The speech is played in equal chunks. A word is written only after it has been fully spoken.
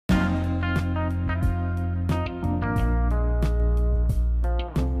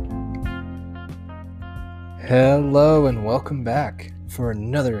Hello and welcome back for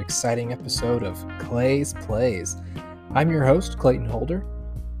another exciting episode of Clay's Plays. I'm your host, Clayton Holder,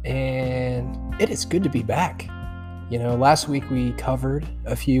 and it is good to be back. Last week we covered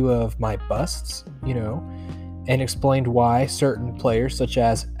a few of my busts, and explained why certain players such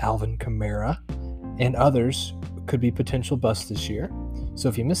as Alvin Kamara and others could be potential busts this year. So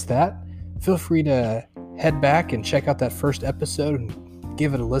if you missed that, feel free to head back and check out that first episode and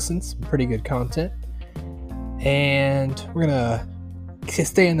give it a listen. Some pretty good content. And we're going to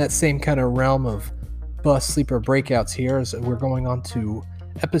stay in that same kind of realm of bust sleeper breakouts here as we're going on to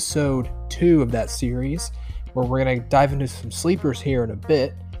episode 2 of that series, where we're going to dive into some sleepers here in a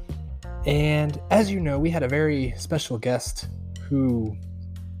bit. And as you know, we had a very special guest who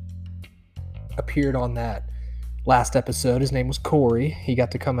appeared on that last episode. His name was Corey. He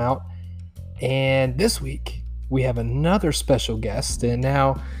got to come out. And this week, we have another special guest. And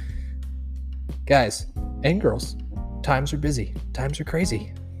now, guys and girls, times are busy. Times are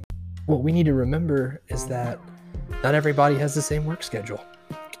crazy. What we need to remember is that not everybody has the same work schedule.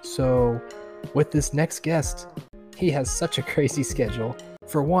 So with this next guest, he has such a crazy schedule.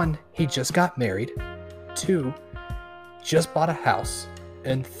 For one, he just got married. 2, just bought a house.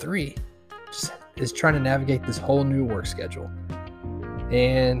 And 3, just is trying to navigate this whole new work schedule.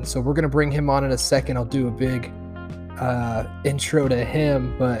 And so we're going to bring him on in a second. I'll do a big intro to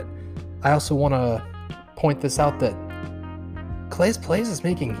him, but I also want to point this out that Clay's Plays is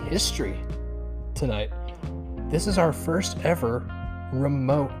making history tonight. This is our first ever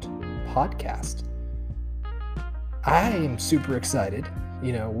remote podcast. I am super excited.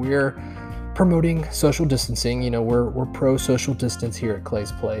 We're promoting social distancing. We're pro social distance here at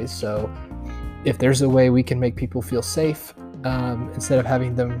Clay's Plays. So if there's a way we can make people feel safe, instead of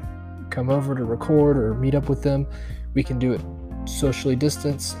having them come over to record or meet up with them, we can do it socially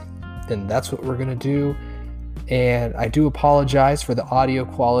distanced, then that's what we're going to do. And I do apologize for the audio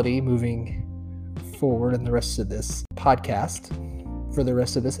quality moving forward in the rest of this podcast, for the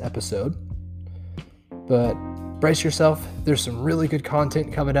rest of this episode. But brace yourself, there's some really good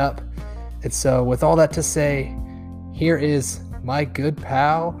content coming up. And so with all that to say, here is my good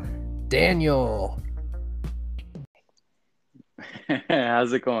pal, Daniel.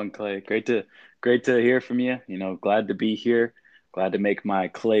 How's it going, Clay? Great to hear from you. Glad to be here. Glad to make my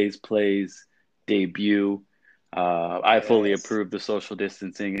Clay's Plays debut. I fully approve the social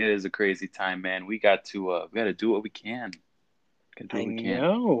distancing. It is a crazy time, man. We got to do what we can. I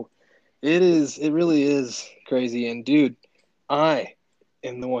know. It is. It really is crazy. And dude, I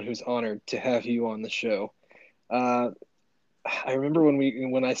am the one who's honored to have you on the show. I remember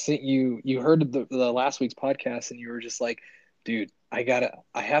when I sent you heard the last week's podcast, and you were just like, dude, I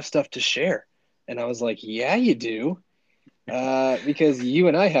have stuff to share. And I was like, yeah, you do. Because you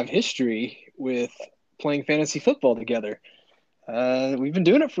and I have history with playing fantasy football together. We've been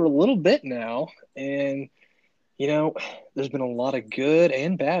doing it for a little bit now, and there's been a lot of good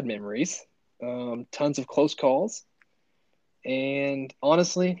and bad memories, tons of close calls, and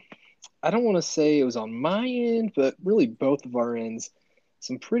honestly, I don't want to say it was on my end, but really both of our ends,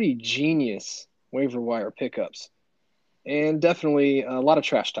 some pretty genius waiver wire pickups, and definitely a lot of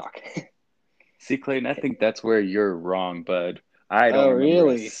trash talk. See, Clayton, I think that's where you're wrong, bud. I don't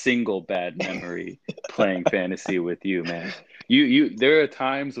remember a single bad memory playing fantasy with you, man. You there are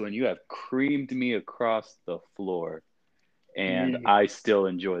times when you have creamed me across the floor, and I still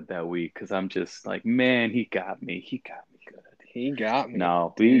enjoyed that week because I'm just like, man, he got me good. He got me.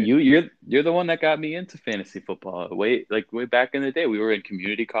 No, you're the one that got me into fantasy football. Way back in the day, we were in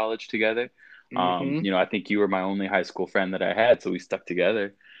community college together. I think you were my only high school friend that I had, so we stuck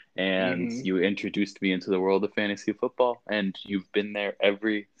together. And you introduced me into the world of fantasy football, and you've been there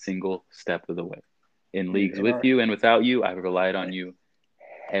every single step of the way. In leagues with you and without you, I've relied on you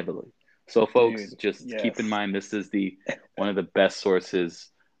heavily. So, folks, keep in mind this is one of the best sources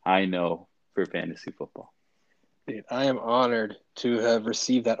I know for fantasy football. Dude, I am honored to have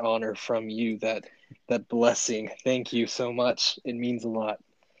received that honor from you, that blessing. Thank you so much. It means a lot.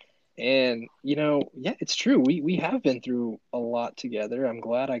 And, it's true. We have been through a lot together. I'm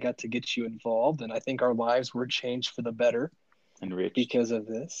glad I got to get you involved, and I think our lives were changed for the better because of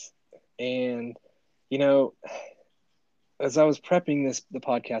this. And, as I was prepping the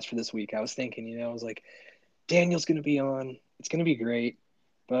podcast for this week, I was thinking, I was like, Daniel's going to be on. It's going to be great.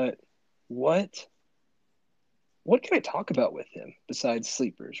 But what can I talk about with him besides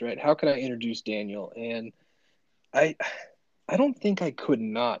sleepers, right? How can I introduce Daniel? And I don't think I could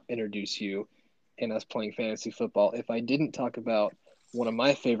not introduce you and us playing fantasy football if I didn't talk about one of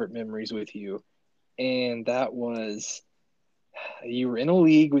my favorite memories with you, and that was you were in a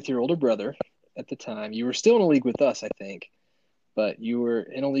league with your older brother, at the time. You were still in a league with us, I think, but you were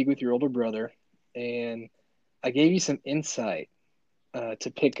in a league with your older brother, and I gave you some insight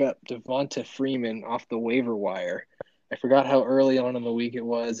to pick up Devonta Freeman off the waiver wire. I forgot how early on in the week it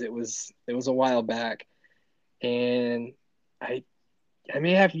was. It was a while back, and I I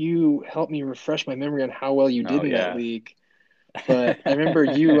may have you help me refresh my memory on how well you did Oh in that yeah. league. But I remember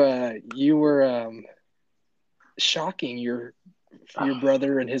you were shocking your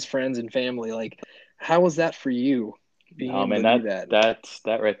brother and his friends and family. Like, how was that for you being No, able man, to do that?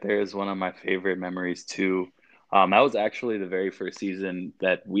 that right there is one of my favorite memories too. That was actually the very first season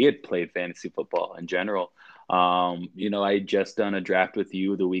that we had played fantasy football in general. I had just done a draft with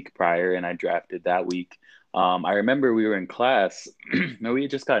you the week prior, and I drafted that week. I remember we were in class. No, we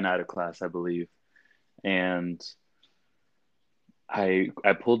had just gotten out of class, I believe, and I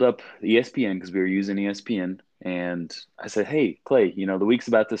pulled up ESPN because we were using ESPN, and I said, "Hey, Clay, the week's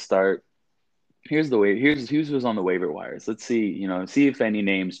about to start. Here's who's on the waiver wires. Let's see, see if any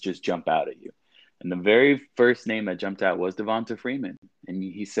names just jump out at you." And the very first name that jumped out was Devonta Freeman. And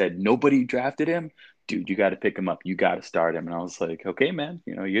he said, "Nobody drafted him? Dude, you got to pick him up. You got to start him." And I was like, "Okay, man,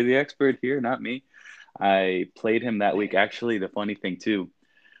 you're the expert here, not me." I played him that week. Actually, the funny thing too,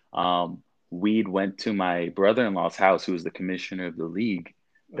 we'd went to my brother-in-law's house, who was the commissioner of the league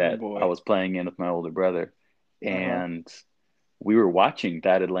Oh that I boy. was playing in with my older brother. Uh-huh. And we were watching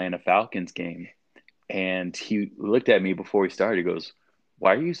that Atlanta Falcons game, and he looked at me before he started. He goes,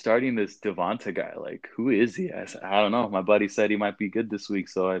 "Why are you starting this Devonta guy? Like, who is he?" I said, "I don't know. My buddy said he might be good this week,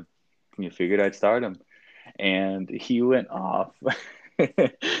 so I figured I'd start him." And he went off.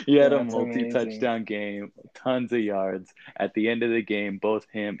 He had a That's amazing. multi-touchdown game, tons of yards. At the end of the game, both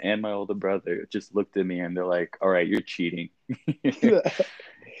him and my older brother just looked at me and they're like, "All right, you're cheating." Yeah.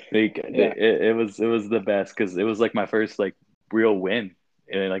 It was the best because it was like my first like real win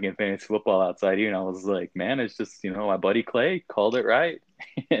like in fantasy football outside here, and I was like, man, it's just my buddy Clay called it right,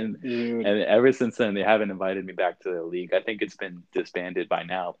 and Dude. and ever since then they haven't invited me back to the league. I think it's been disbanded by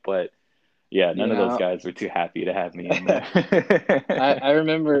now, but yeah, none of those Yeah. guys were too happy to have me in I there.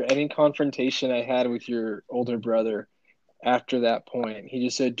 remember any confrontation I had with your older brother after that point. He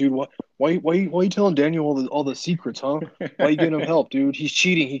just said, "Dude, why you telling Daniel all the secrets, huh? Why you giving him help, dude? He's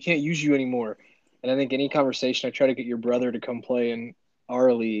cheating. He can't use you anymore." And I think any conversation I try to get your brother to come play in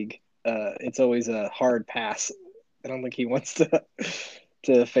our league, it's always a hard pass. I don't think he wants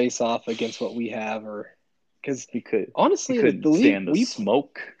to face off against what we have, or because he could he honestly, the couldn't league stand the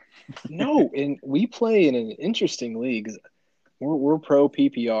smoke. no, and we play in an interesting league. We're pro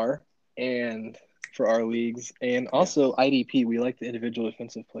PPR and for our leagues, and also Yes. IDP. We like the individual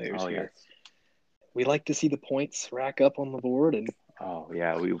defensive players Oh yes. here. We like to see the points rack up on the board, and Oh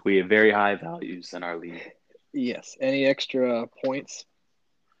yeah. We have very high values in our league. yes, any extra points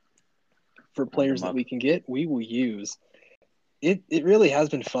for Run players them that up. we can get, we will use. It really has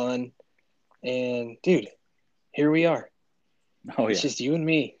been fun, and dude, here we are. Oh It's yeah. just you and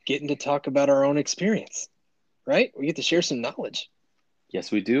me getting to talk about our own experience, right? We get to share some knowledge.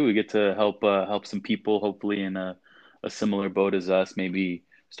 Yes, we do. We get to help some people, hopefully in a similar boat as us. Maybe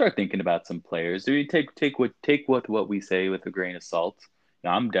start thinking about some players. Do we take what we say with a grain of salt?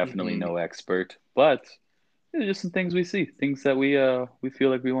 Now, I'm definitely Hmm. no expert, but these are just some things we see, things that we feel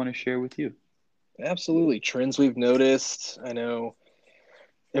like we want to share with you. Absolutely, trends we've noticed. I know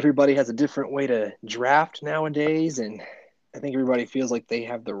everybody has a different way to draft nowadays, and I think everybody feels like they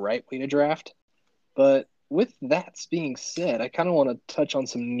have the right way to draft. But with that being said, I kind of want to touch on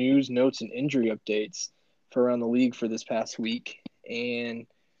some news, notes, and injury updates for around the league for this past week. And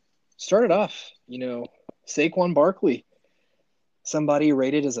start it off, Saquon Barkley, somebody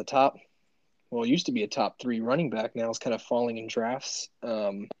rated as a top, well, used to be a top three running back, now is kind of falling in drafts.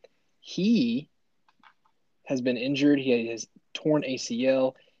 He has been injured. He has torn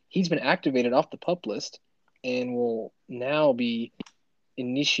ACL. He's been activated off the pup list and will now be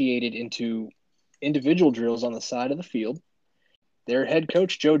initiated into individual drills on the side of the field. Their head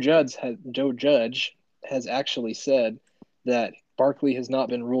coach Joe Judge has actually said that Barkley has not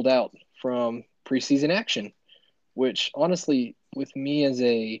been ruled out from preseason action, which honestly, with me as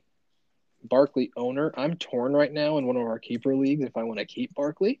a Barkley owner, I'm torn right now in one of our keeper leagues if I want to keep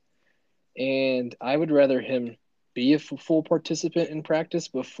Barkley, and I would rather him be a full participant in practice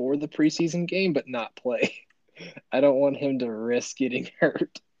before the preseason game, but not play. I don't want him to risk getting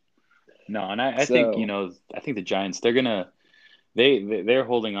hurt. No, and I think So, I think the Giants they're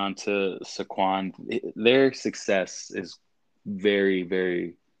holding on to Saquon. Their success is very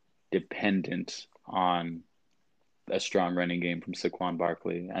very dependent on a strong running game from Saquon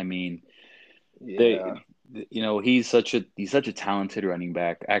Barkley. I mean, Yeah. they, he's such a talented running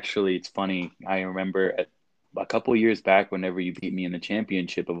back. Actually, it's funny. I remember a couple years back, whenever you beat me in the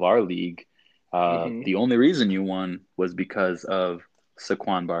championship of our league, Hmm. the only reason you won was because of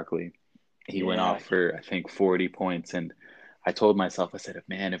Saquon Barkley. He went Yeah. off for I think 40 points, and I told myself, I said,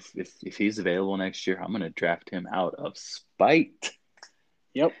 man, if he's available next year, I'm gonna draft him out of spite.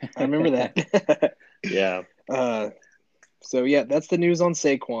 Yep. I remember that. Yeah, uh, so yeah, that's the news on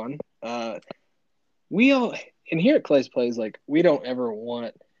Saquon. We all and here at Clay's Plays, like we don't ever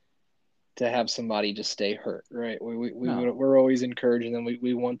want to have somebody just stay hurt, right? no, We're always encouraging them.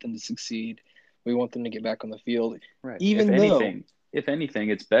 We want them to succeed. We want them to get back on the field, right. If even though, anything, if anything,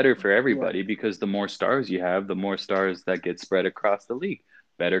 it's better for yeah, everybody because the more stars you have, the more stars that get spread across the league.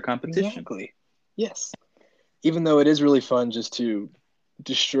 Better competition. exactly, yes. Even though it is really fun just to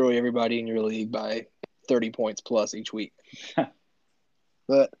destroy everybody in your league by 30 points plus each week.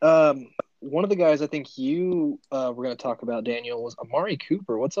 But one of the guys I think you were going to talk about, Daniel, was Amari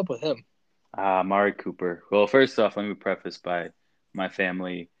Cooper. What's up with him? Amari Cooper. Well, first off, let me preface by my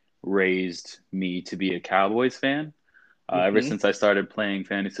family raised me to be a Cowboys fan. Ever Hmm. since I started playing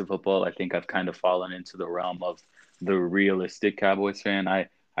fantasy football, I think I've kind of fallen into the realm of the realistic Cowboys fan. I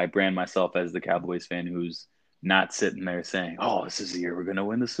brand myself as the Cowboys fan who's not sitting there saying, "Oh, this is the year we're gonna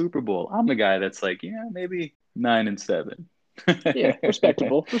win the Super Bowl." I'm the guy that's like, yeah, maybe 9-7. Yeah,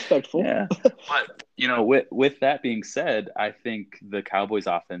 respectable, respectful. Yeah, but with that being said, I think the Cowboys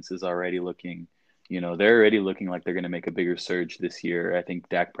offense is already looking, they're already looking like they're going to make a bigger surge this year. I think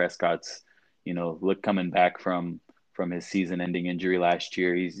Dak Prescott's, look coming back from his season-ending injury last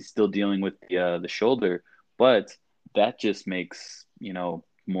year. He's still dealing with the shoulder, but that just makes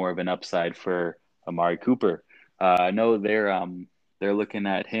more of an upside for Amari Cooper. I know they're looking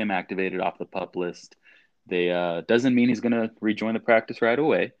at him activated off the pup list. They doesn't mean he's going to rejoin the practice right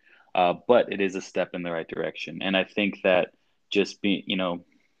away, but it is a step in the right direction. And I think that just being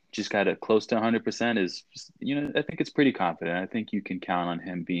just got it close to 100% is just, I think it's pretty confident. I think you can count on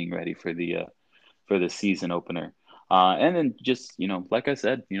him being ready for the season opener. And then just, like I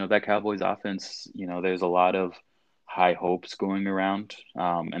said, that Cowboys offense, there's a lot of high hopes going around.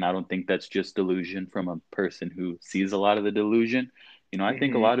 And I don't think that's just delusion from a person who sees a lot of the delusion. I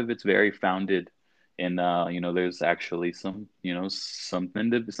think a Hmm. lot of it's very founded in, there's actually some,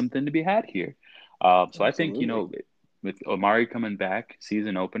 something to be had here. So I think, Absolutely. with Omari coming back,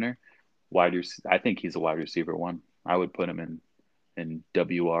 season opener, I think he's a wide receiver one. I would put him in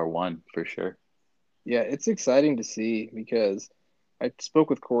WR1 for sure. Yeah, it's exciting to see because I spoke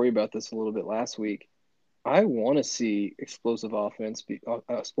with Corey about this a little bit last week. I want to see explosive offenses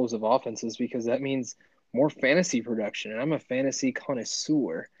because that means more fantasy production, and I'm a fantasy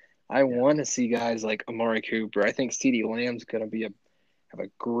connoisseur. I Yeah. want to see guys like Amari Cooper. I think CeeDee Lamb's going to have a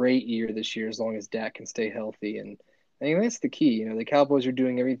great year this year as long as Dak can stay healthy, and I think that's the key. The Cowboys are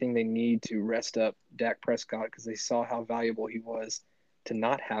doing everything they need to rest up Dak Prescott because they saw how valuable he was to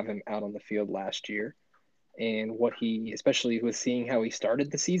not have him out on the field last year, and what he, especially with seeing how he started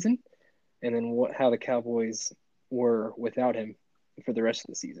the season and then how the Cowboys were without him for the rest of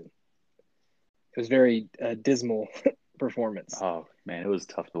the season. It was very dismal performance. Oh man, it was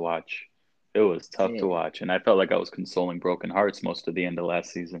tough to watch. It was tough to And watch, and I felt like I was consoling broken hearts most of the end of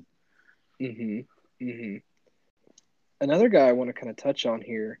last season. hmm hmm another guy I want to kind of touch on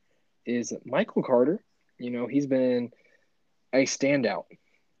here is Michael Carter. He's been a standout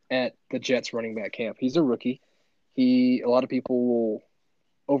at the Jets running back camp. He's a rookie. A lot of people will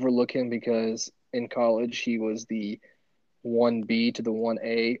overlook him because in college he was the 1B to the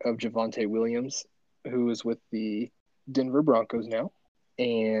 1A of Javonte Williams, who is with the Denver Broncos now.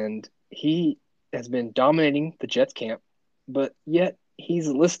 And he has been dominating the Jets camp, but yet he's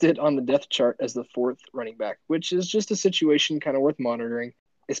listed on the depth chart as the fourth running back, which is just a situation kind of worth monitoring,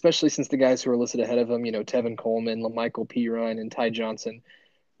 especially since the guys who are listed ahead of him, Tevin Coleman, Lamichael Pirine, and Ty Johnson,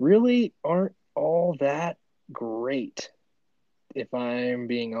 really aren't all that great, if I'm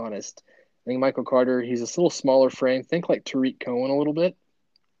being honest. I think Michael Carter, he's a little smaller frame. Think like Tariq Cohen a little bit,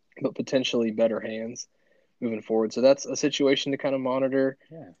 but potentially better hands moving forward. So that's a situation to kind of monitor.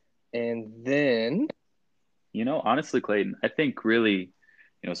 Yeah. And then, Honestly, Clayton, I think really,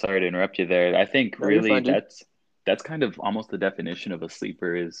 sorry to interrupt you there. I think no, you're really fine, dude. that's kind of almost the definition of a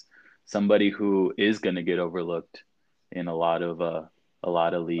sleeper is somebody who is going to get overlooked in a lot of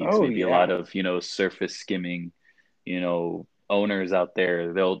leagues, Oh, maybe a lot yeah. of, surface skimming, owners out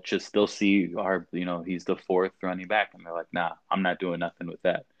there. They'll see he's the fourth running back and they're like, "Nah, I'm not doing nothing with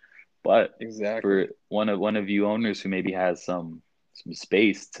that." But for Exactly. one of you owners who maybe has some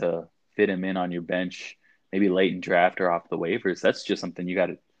space to fit him in on your bench, maybe late in draft or off the waivers, that's just something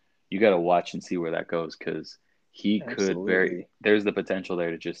you got to watch and see where that goes because he could Absolutely. there's the potential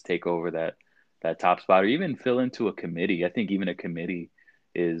there to just take over that top spot or even fill into a committee. I think even a committee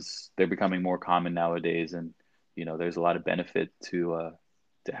they're becoming more common nowadays, and there's a lot of benefit to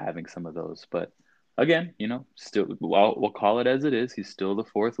having some of those. But again, still we'll call it as it is. He's still the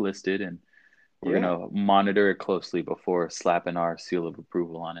fourth listed, and we're Yeah, gonna monitor it closely before slapping our seal of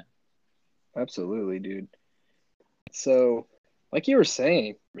approval on it. absolutely, dude. So, like you were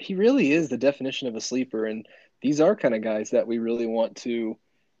saying, he really is the definition of a sleeper, and these are kind of guys that we really want to,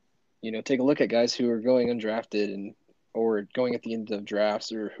 take a look at guys who are going undrafted and or going at the end of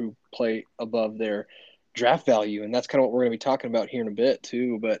drafts or who play above their draft value, and that's kind of what we're going to be talking about here in a bit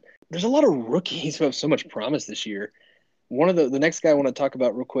too. But there's a lot of rookies who have so much promise this year. One of the next guy I want to talk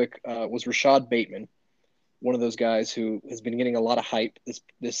about real quick was Rashad Bateman, one of those guys who has been getting a lot of hype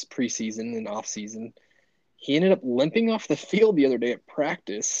this preseason and off season. He ended up limping off the field the other day at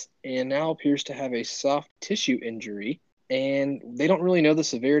practice and now appears to have a soft tissue injury. And they don't really know the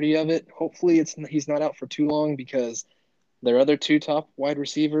severity of it. Hopefully, he's not out for too long because their other two top wide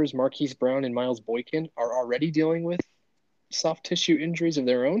receivers, Marquise Brown and Miles Boykin, are already dealing with soft tissue injuries of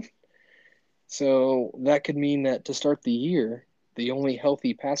their own. So that could mean that to start the year, the only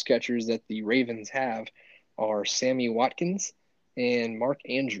healthy pass catchers that the Ravens have are Sammy Watkins and Mark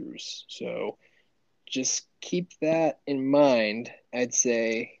Andrews. So just keep that in mind, I'd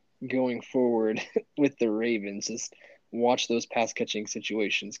say, going forward with the Ravens. Just watch those pass catching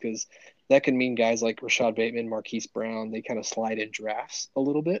situations because that can mean guys like Rashad Bateman, Marquise Brown, they kind of slide in drafts a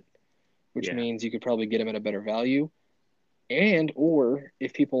little bit, which Yeah. means you could probably get them at a better value. And, or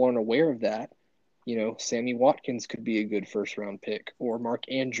if people aren't aware of that, Sammy Watkins could be a good first round pick, or Mark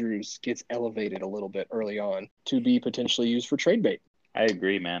Andrews gets elevated a little bit early on to be potentially used for trade bait. I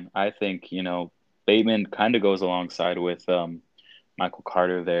agree, man. I think, Bateman kind of goes alongside with Michael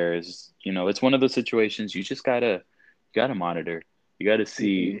Carter there is, it's one of those situations you gotta monitor. You gotta Mm-hmm.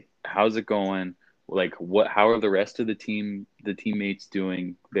 see how's it going, like how are the rest of the teammates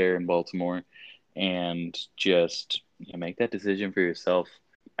doing there in Baltimore, and just make that decision for yourself.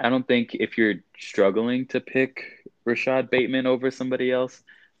 I don't think if you're struggling to pick Rashad Bateman over somebody else,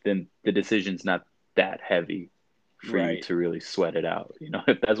 then the decision's not that heavy for you Right. to really sweat it out.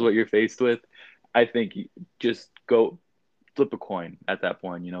 If that's what you're faced with, I think you just go flip a coin at that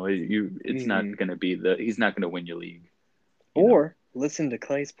point. It's Mm-hmm. not going to be he's not going to win your league. You know, Or listen to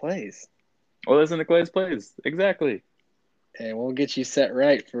Clay's plays, well, listen to Clay's plays exactly. and we'll get you set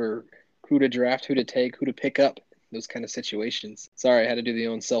right for who to draft, who to take, who to pick up, those kind of situations. Sorry, I had to do the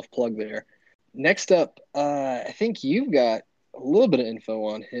own self plug there. Next up, I think you've got a little bit of info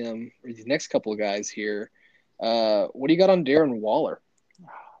on him, or these next couple of guys here. What do you got on Darren Waller? Oh,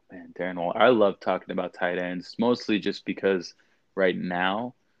 man, Darren Waller. I love talking about tight ends, mostly just because right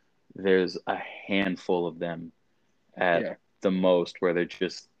now there's a handful of them at Yeah. the most where they're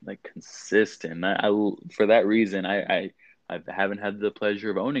just like consistent. For that reason, I haven't had the pleasure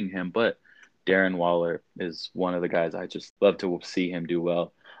of owning him, but Darren Waller is one of the guys I just love to see him do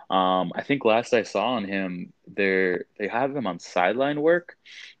well. I think last I saw on him, they have him on sideline work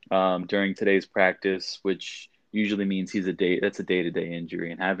during today's practice, which usually means that's a day-to-day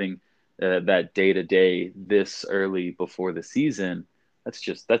injury, and having that day-to-day this early before the season, that's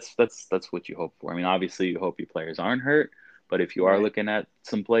what you hope for. I mean, obviously you hope your players aren't hurt, but if you are Right. looking at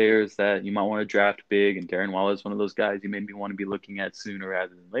some players that you might want to draft big, and Darren Waller is one of those guys you maybe want to be looking at sooner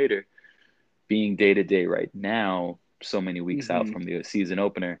rather than later, being day-to-day right now, so many weeks out Mm-hmm. from the season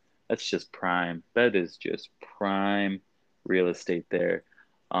opener, that's just prime. That is just prime real estate there.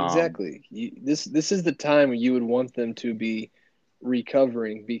 Um, Exactly. This is the time when you would want them to be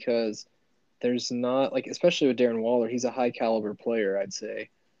recovering because there's not like especially with Darren Waller, he's a high caliber player, I'd say.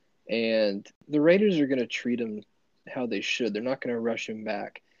 And the Raiders are going to treat him how they should. They're not going to rush him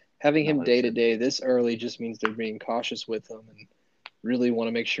back. Having no, him they day to shouldn't. day this early just means they're being cautious with him and really want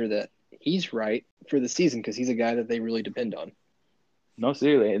to make sure that he's right for the season because he's a guy that they really depend on. No,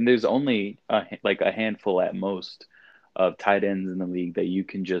 seriously, and there's only like a handful at most of tight ends in the league that you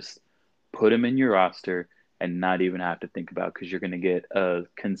can just put them in your roster and not even have to think about because you're going to get a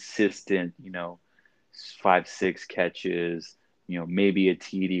consistent, 5, 6 catches, maybe a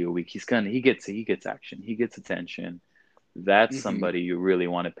TD a week. He gets action, he gets attention. That's Mm-hmm. somebody you really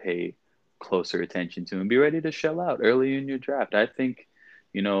want to pay closer attention to and be ready to shell out early in your draft. I think,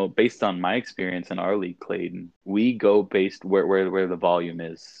 based on my experience in our league, Clayton, we go based where the volume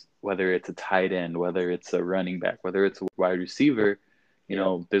is, whether it's a tight end, whether it's a running back, whether it's a wide receiver.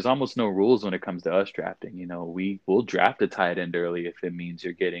 Yep. There's almost no rules when it comes to us drafting. We will draft a tight end early if it means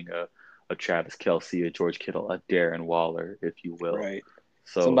you're getting a Travis Kelce, a George Kittle, a Darren Waller, if you will. Right.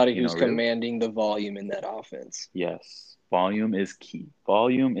 So, Somebody who's really, commanding the volume in that offense. yes, volume is key.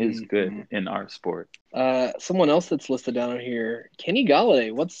 Volume is Mm-hmm. good in our sport. Someone else that's listed down here, Kenny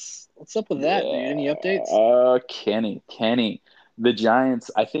Galladay. What's up with that, dude? Any Yeah, updates? Kenny. The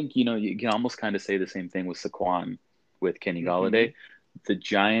Giants, I think, you can almost kind of say the same thing with Saquon with Kenny Mm-hmm. Galladay. The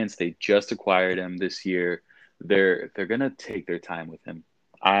Giants, they just acquired him this year. They're gonna take their time with him.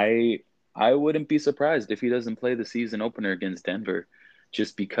 I I wouldn't be surprised if he doesn't play the season opener against Denver,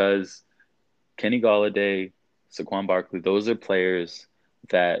 just because Kenny Galladay, Saquon Barkley, those are players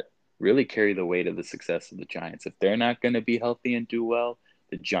that really carry the weight of the success of the Giants. If they're not going to be healthy and do well,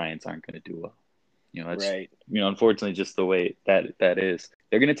 the Giants aren't going to do well. That's Right. unfortunately just the way that is.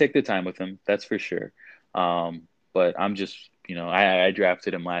 They're going to take their time with him, that's for sure. But I'm just, I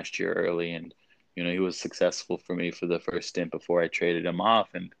drafted him last year early, and he was successful for me for the first stint before I traded him off,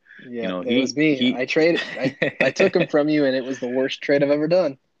 and Yeah, it was he me. he. I took him from you, and it was the worst trade I've ever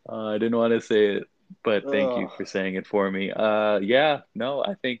done. I didn't want to say it, but thank you Oh, for saying it for me. Yeah, no,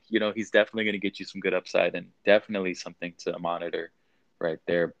 I think, he's definitely going to get you some good upside and definitely something to monitor right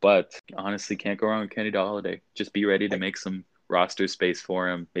there. But honestly, can't go wrong with Kenny Golladay. Just be ready to I, make some roster space for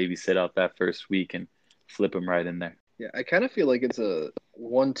him. Maybe sit out that first week and flip him right in there. yeah, I kind of feel like it's a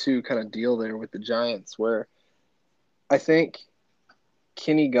 1-2 kind of deal there with the Giants, where I think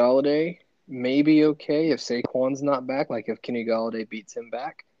Kenny Galladay may be okay if Saquon's not back, like if Kenny Galladay beats him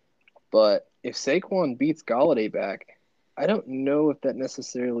back. But if Saquon beats Galladay back, I don't know if that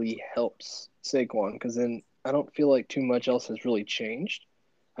necessarily helps Saquon, because then I don't feel like too much else has really changed.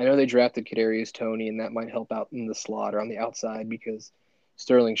 I know they drafted Kadarius Toney, and that might help out in the slot or on the outside because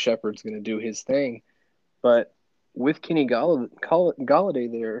Sterling Shepard's going to do his thing. But with Kenny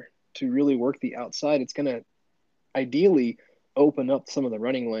Galladay there to really work the outside, it's going to ideally open up some of the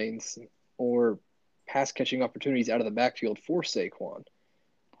running lanes or pass catching opportunities out of the backfield for Saquon.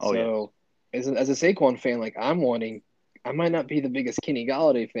 Oh, yes. So, as a Saquon fan, like I might not be the biggest Kenny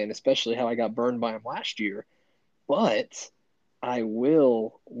Galladay fan, especially how I got burned by him last year, but I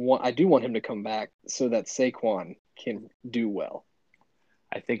do want him to come back so that Saquon can do well.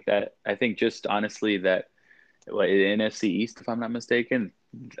 I think just honestly that NFC East, if I'm not mistaken,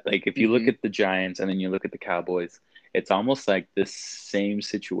 like if you look Mm-hmm. at the Giants and then you look at the Cowboys, it's almost like this same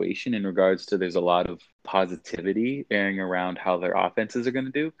situation in regards to there's a lot of positivity airing around how their offenses are going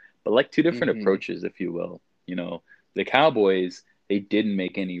to do, but like two different Mm-hmm. approaches, if you will. The Cowboys, they didn't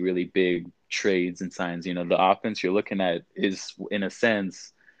make any really big trades and signs. The offense you're looking at is, in a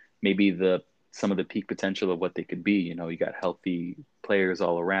sense, maybe the some of the peak potential of what they could be. You got healthy players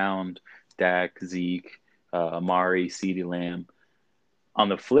all around, Dak, Zeke, Amari, CeeDee Lamb. On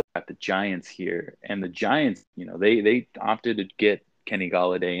the flip, at the Giants here, and the Giants, they opted to get Kenny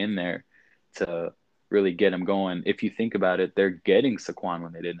Galladay in there to really get him going. If you think about it, they're getting Saquon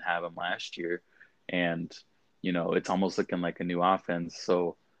when they didn't have him last year, and it's almost looking like a new offense.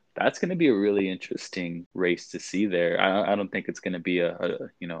 So that's going to be a really interesting race to see there. I don't think it's going to be a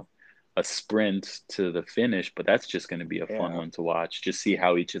sprint to the finish, but that's just going to be a fun Yeah. one to watch. Just see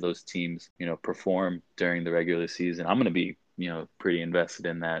how each of those teams, perform during the regular season. I'm going to be, pretty invested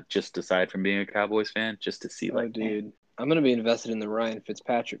in that. Just aside from being a Cowboys fan, just to see, Oh, like, man, dude, I'm gonna be invested in the Ryan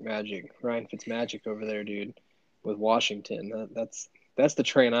Fitzpatrick magic. Ryan Fitzmagic over there, dude, with Washington. That's the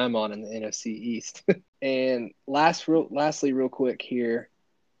train I'm on in the NFC East. And lastly, real quick here,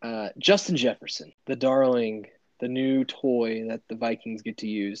 Justin Jefferson, the darling, the new toy that the Vikings get to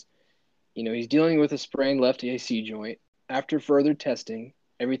use. He's dealing with a sprained left AC joint. After further testing,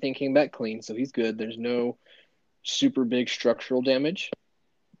 everything came back clean, so he's good. There's no super big structural damage,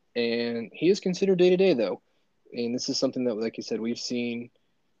 and he is considered day to day though. And this is something that, like you said, we've seen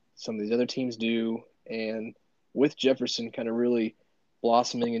some of these other teams do. And with Jefferson kind of really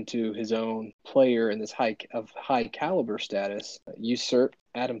blossoming into his own player in this high caliber status, usurped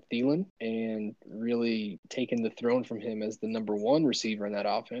Adam Thielen and really taken the throne from him as the number one receiver in that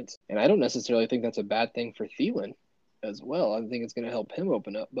offense. And I don't necessarily think that's a bad thing for Thielen as well. I think it's going to help him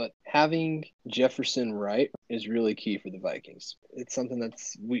open up. But having Jefferson right is really key for the Vikings. It's something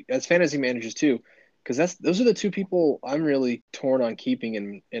that's we as fantasy managers too, because those are the two people I'm really torn on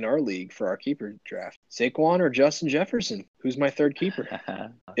keeping in our league for our keeper draft. Saquon or Justin Jefferson. Who's my third keeper? I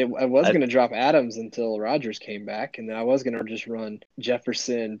was I, going to drop Adams until Rodgers came back, and then I was going to just run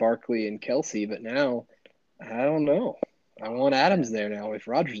Jefferson, Barkley, and Kelsey. But now, I don't know. I want Adams there now if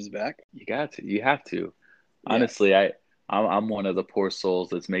Rodgers is back. you have to. Yeah. Honestly, I'm one of the poor souls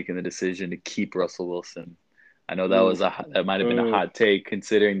that's making the decision to keep Russell Wilson. I know Ooh. that might have been a Ooh. hot take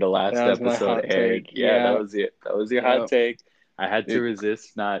considering the last That was my episode hot aired. take. Yeah, that Yeah. was it. That was your hot Yeah. take. I had to It,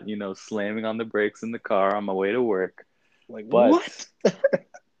 resist not, slamming on the brakes in the car on my way to work. Like, But what?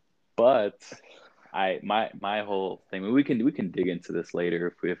 but my whole thing, we can dig into this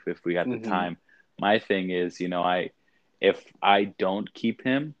later if we got the Mm-hmm. time. My thing is, if I don't keep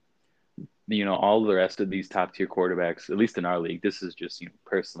him, all the rest of these top tier quarterbacks, at least in our league, this is just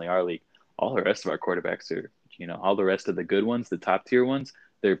personally our league, all the rest of our quarterbacks are, all the rest of the good ones, the top tier ones,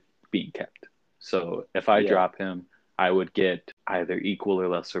 they're being kept. So if I Yeah. drop him, I would get either equal or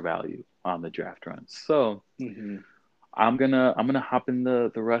lesser value on the draft runs. So Mm-hmm. I'm gonna hop in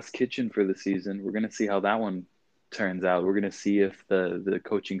the Russ Kitchen for the season. We're gonna see how that one turns out. We're gonna see if the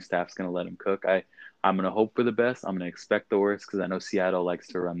coaching staff's gonna let him cook. I'm gonna hope for the best. I'm gonna expect the worst because I know Seattle likes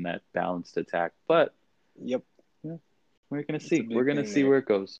to run that balanced attack. But Yep. yeah, we're gonna It's a see. We're big gonna thing see there. where it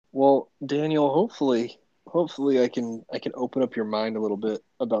goes. Well, Daniel, hopefully I can open up your mind a little bit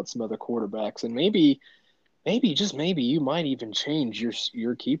about some other quarterbacks, and maybe just maybe you might even change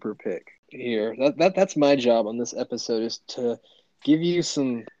your keeper pick here. That's my job on this episode, is to give you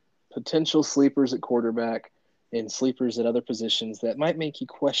some potential sleepers at quarterback and sleepers at other positions that might make you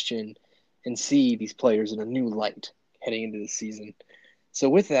question and see these players in a new light heading into the season. So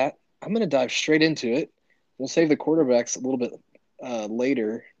with that, I'm going to dive straight into it. We'll save the quarterbacks a little bit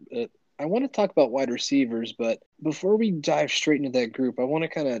later. I want to talk about wide receivers, but before we dive straight into that group, I want to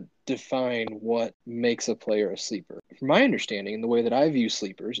kind of define what makes a player a sleeper. From my understanding, and the way that I view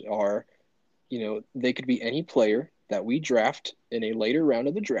sleepers are, they could be any player that we draft in a later round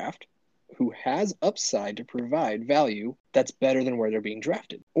of the draft who has upside to provide value that's better than where they're being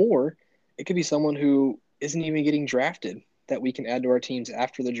drafted. Or it could be someone who isn't even getting drafted that we can add to our teams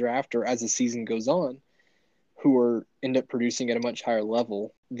after the draft or as the season goes on, who are end up producing at a much higher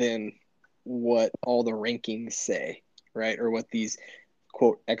level than what all the rankings say, right? Or what these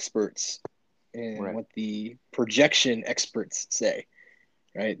quote experts and Right. what the projection experts say,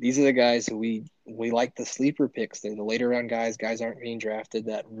 right? These are the guys who we like, the sleeper picks. They're the later round guys aren't being drafted,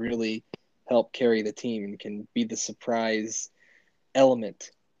 that really help carry the team and can be the surprise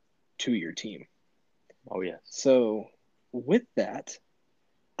element to your team. Oh yes. So with that,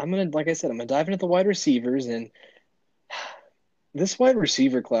 like I said, I'm gonna dive into the wide receivers. And the wide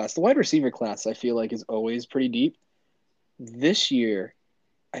receiver class, I feel like is always pretty deep. This year,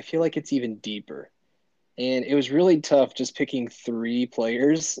 I feel like it's even deeper. And it was really tough just picking three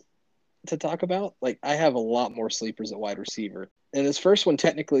players to talk about. Like, I have a lot more sleepers at wide receiver. And this first one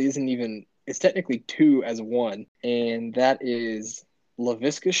technically isn't even, it's technically two as one. And that is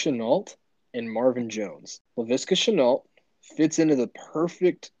Laviska Shenault and Marvin Jones. Laviska Shenault fits into the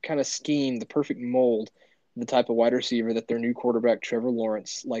perfect kind of scheme, the perfect mold, the type of wide receiver that their new quarterback, Trevor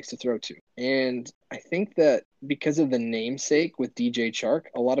Lawrence, likes to throw to. And I think that because of the namesake with DJ Chark,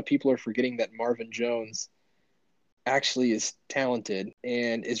 a lot of people are forgetting that Marvin Jones actually is talented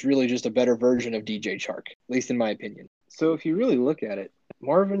and is really just a better version of DJ Chark, at least in my opinion. So if you really look at it,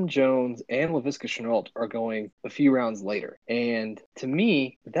 Marvin Jones and Laviska Shenault are going a few rounds later. And to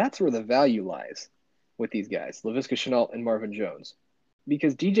me, that's where the value lies with these guys, Laviska Shenault and Marvin Jones.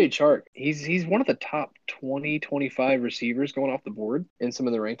 Because DJ Chark, he's one of the top 20, 25 receivers going off the board in some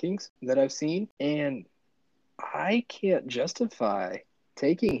of the rankings that I've seen. And I can't justify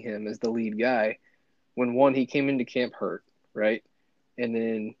taking him as the lead guy when, one, he came into camp hurt, right? And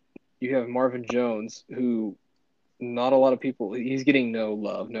then you have Marvin Jones, who not a lot of people, he's getting no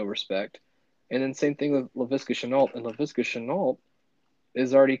love, no respect. And then same thing with Laviska Shenault. And Laviska Shenault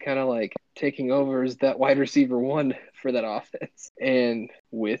is already kind of like taking over as that wide receiver one for that offense and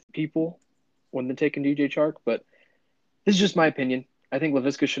with people when they're taking DJ Chark. But this is just my opinion. I think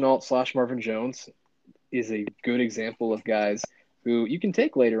Laviska Shenault / Marvin Jones is a good example of guys who you can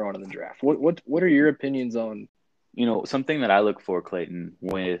take later on in the draft. What are your opinions on? Something that I look for, Clayton,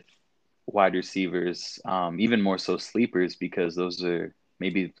 with wide receivers, even more so sleepers, because those are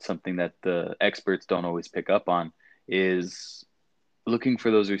maybe something that the experts don't always pick up on, is looking for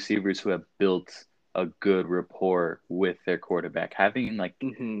those receivers who have built a good rapport with their quarterback, having like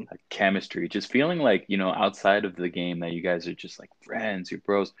Mm-hmm. a chemistry, just feeling like, outside of the game that you guys are just like friends, you're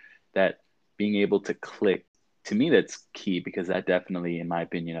bros, that being able to click, to me, that's key because that definitely, in my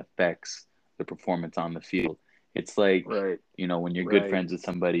opinion, affects the performance on the field. It's like, Right. when you're good Right. friends with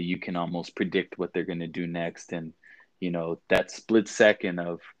somebody, you can almost predict what they're going to do next. And, that split second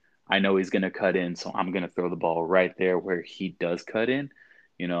of, I know he's going to cut in, so I'm going to throw the ball right there where he does cut in.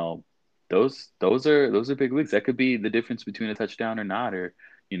 You know, those are big leagues. That could be the difference between a touchdown or not, or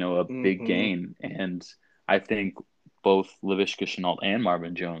a big Mm-hmm. gain. And I think both Laviska Shenault and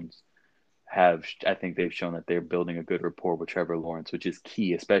Marvin Jones have. I think they've shown that they're building a good rapport with Trevor Lawrence, which is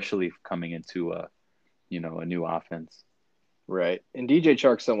key, especially coming into a new offense. Right. And DJ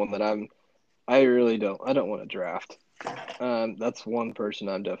Chark's someone that I really don't. I don't want to draft. That's one person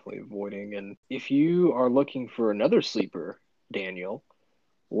I'm definitely avoiding. And if you are looking for another sleeper, Daniel,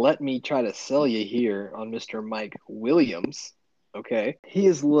 let me try to sell you here on Mr. Mike Williams. Okay. He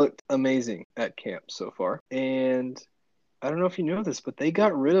has looked amazing at camp so far. And I don't know if you know this, but they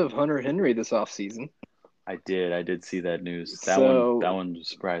got rid of Hunter Henry this offseason. I did see that news. So That one was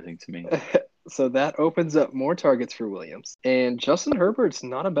surprising to me. so that opens up more targets for Williams. And Justin Herbert's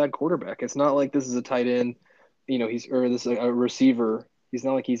not a bad quarterback. It's not like this is a tight end, this is a receiver. He's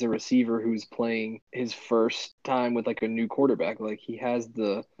not like he's a receiver who's playing his first time with like a new quarterback. Like he has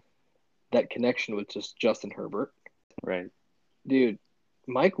that connection with just Justin Herbert. Right. Dude,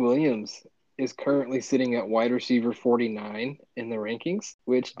 Mike Williams is currently sitting at wide receiver 49 in the rankings,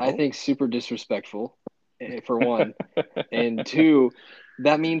 which I think super disrespectful for one. And two,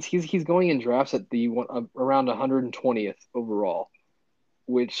 that means he's going in drafts at the around 120th overall,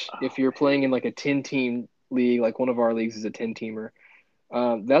 which if you're playing in like a 10-team league, like one of our leagues is a 10-teamer,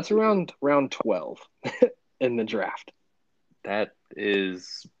 that's around round 12 in the draft. That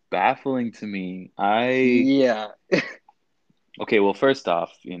is baffling to me. Yeah. Okay, well, first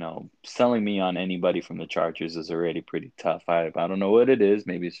off, selling me on anybody from the Chargers is already pretty tough. I don't know what it is.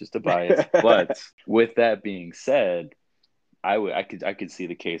 Maybe it's just a bias. But with that being said, I could see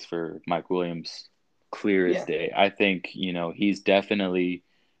the case for Mike Williams clear as day. I think, he's definitely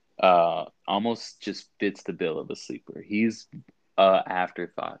almost just fits the bill of a sleeper. He's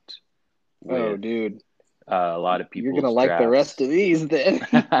afterthought with dude. a lot of people. You're gonna like the rest of these then.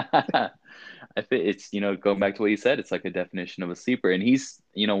 I think it's, going back to what you said, it's like a definition of a sleeper. And he's,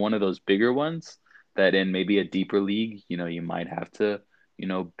 one of those bigger ones that in maybe a deeper league, you might have to,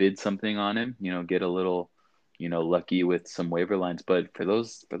 bid something on him, get a little, lucky with some waiver lines. But for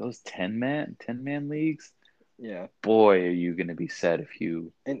those 10-man leagues, yeah, boy, are you going to be set if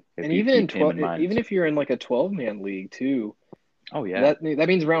you even in 12, even if you're in like a 12-man league too. Oh yeah, that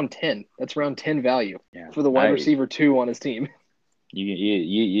means round 10. That's round 10 value for the wide receiver 2 on his team.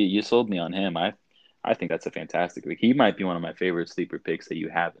 You sold me on him. I think that's a fantastic pick. He might be one of my favorite sleeper picks that you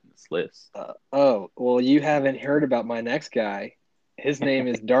have in this list. Well, you haven't heard about my next guy. His name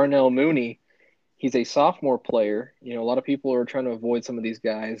is Darnell Mooney. He's a sophomore player. A lot of people are trying to avoid some of these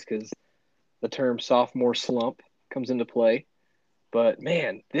guys because the term sophomore slump comes into play. But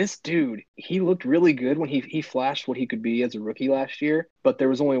man, this dude, he looked really good when he flashed what he could be as a rookie last year. But there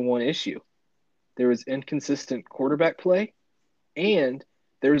was only one issue. There was inconsistent quarterback play. And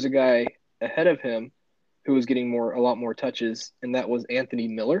there was a guy ahead of him who was getting a lot more touches, and that was Anthony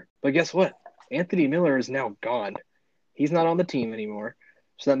Miller. But guess what? Anthony Miller is now gone. He's not on the team anymore.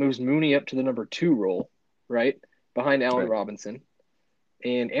 So that moves Mooney up to the number 2 role, right? Behind Allen Robinson.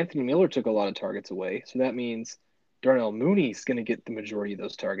 And Anthony Miller took a lot of targets away. So that means Darnell Mooney's going to get the majority of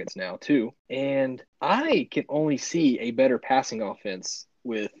those targets now, too. And I can only see a better passing offense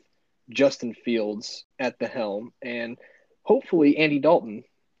with Justin Fields at the helm. And hopefully Andy Dalton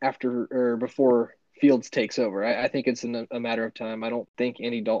before Fields takes over. I think it's a matter of time. I don't think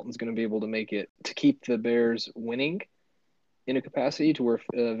Andy Dalton's going to be able to make it to keep the Bears winning in a capacity to where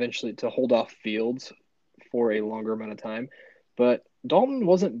eventually to hold off Fields for a longer amount of time. But Dalton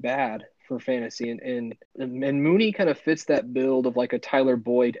wasn't bad for fantasy, and Mooney kind of fits that build of like a Tyler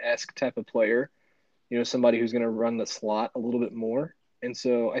Boyd-esque type of player, somebody who's going to run the slot a little bit more. And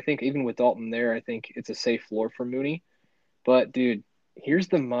so I think even with Dalton there, I think it's a safe floor for Mooney. But, dude, here's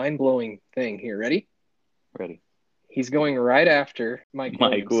the mind-blowing thing here. Ready? Ready. He's going right after Mike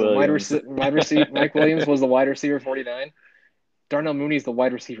Williams. So Mike Williams was the wide receiver 49. Darnell Mooney's the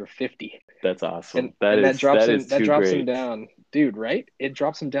wide receiver 50. That's awesome. And that drops him down. Dude, right? It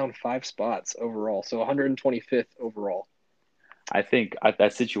drops him down 5 spots overall. So 125th overall. I think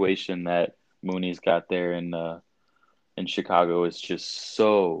that situation that Mooney's got there in Chicago is just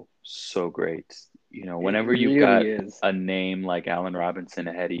so great. Whenever you've got a name like Allen Robinson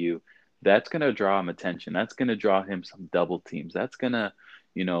ahead of you, that's going to draw him attention. That's going to draw him some double teams. That's going to,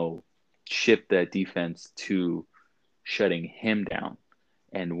 shift that defense to shutting him down.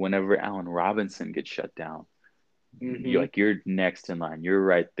 And whenever Allen Robinson gets shut down, you're next in line. You're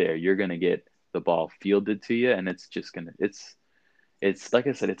right there. You're going to get the ball fielded to you. And it's just going to, it's like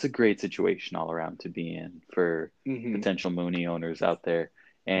I said, it's a great situation all around to be in for potential Mooney owners out there.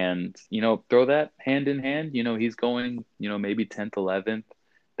 And, throw that hand in hand, he's going, maybe 10th, 11th.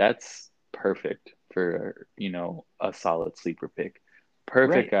 That's perfect for, a solid sleeper pick.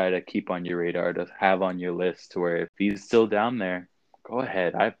 Perfect guy to keep on your radar, to have on your list, to where if he's still down there, go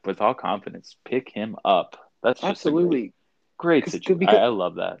ahead. With all confidence, pick him up. That's just absolutely great situation. I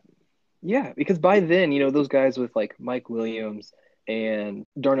love that. Yeah, because by then, those guys with like Mike Williams and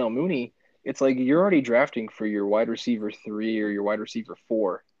Darnell Mooney, it's like you're already drafting for your wide receiver 3 or your wide receiver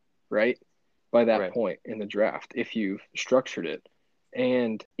 4, right? By that Right. point in the draft, if you've structured it.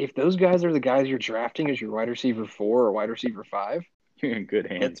 And if those guys are the guys you're drafting as your wide receiver 4 or wide receiver 5, You're in good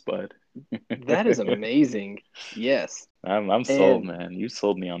like hands, bud. that is amazing. Yes. I'm sold, And man. You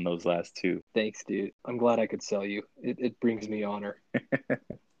sold me on those last two. thanks, dude. I'm glad I could sell you. It brings me honor.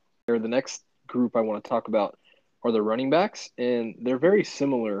 Or the next group I want to talk about are the running backs, and they're very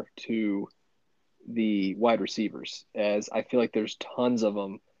similar to the wide receivers, as I feel like there's tons of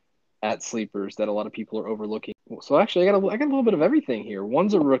them at sleepers that a lot of people are overlooking. So actually, I got a little bit of everything here.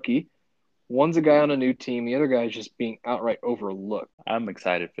 One's a rookie, one's a guy on a new team, the other guy is just being outright overlooked. I'm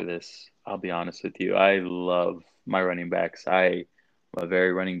excited for this. I'll be honest with you. I love my running backs. I'm a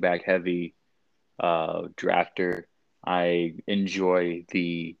very running back heavy drafter. I enjoy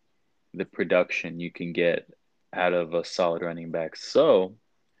the production you can get out of a solid running back. So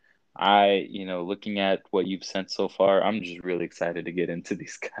looking at what you've sent so far, I'm just really excited to get into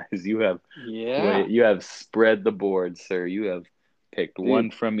these guys. Yeah, You have spread the board, sir. You have picked dude.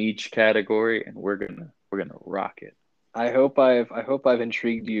 one from each category, and we're gonna rock it. I hope I've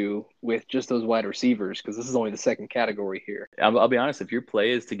intrigued you with just those wide receivers because this is only the second category here. I'll be honest. If your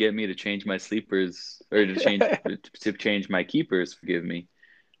play is to get me to change my sleepers or to change my keepers, forgive me,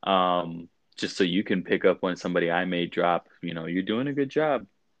 just so you can pick up when somebody I may drop, you're doing a good job.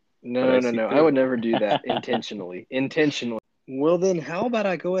 But I No, no, see no. I through would never do that it. intentionally. Intentionally. Well, then, how about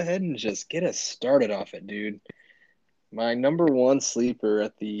I go ahead and just get us started off it, dude? My number one sleeper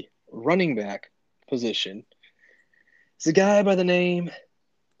at the running back position is a guy by the name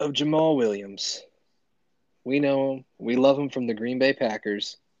of Jamal Williams. We know him. We love him from the Green Bay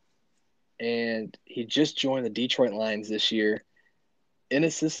Packers. And he just joined the Detroit Lions this year in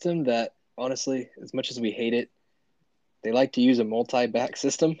a system that, honestly, as much as we hate it, they like to use a multi back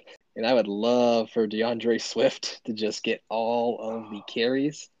system. And I would love for DeAndre Swift to just get all of the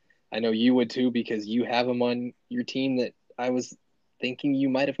carries. I know you would too because you have him on your team that I was thinking you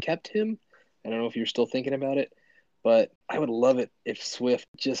might have kept him. I don't know if you're still thinking about it, but I would love it if Swift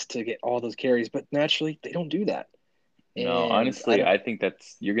just to get all those carries. But naturally, they don't do that. No, And I honestly, don't, I think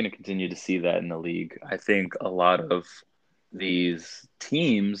you're going to continue to see that in the league. I think a lot of these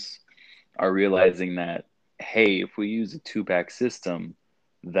teams are realizing that, hey, if we use a two-back system,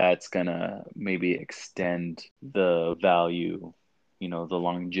 that's going to maybe extend the value, the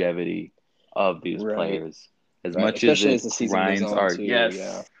longevity of these right, players. As right. much as Especially as it the season goes grinds on our, too. Yeah.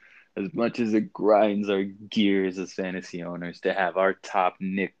 yes, as much as it grinds our gears as fantasy owners to have our top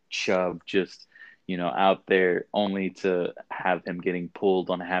Nick Chubb just out there only to have him getting pulled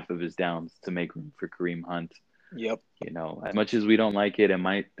on half of his downs to make room for Kareem Hunt. Yep. As much as we don't like it, it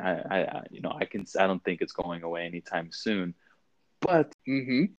might, I don't think it's going away anytime soon. But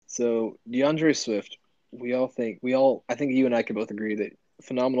So DeAndre Swift, I think you and I can both agree that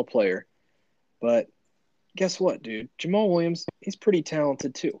phenomenal player. But guess what, dude? Jamal Williams, he's pretty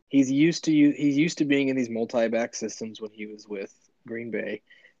talented too. He's used to being in these multi-back systems when he was with Green Bay.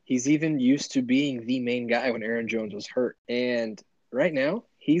 He's even used to being the main guy when Aaron Jones was hurt. And right now,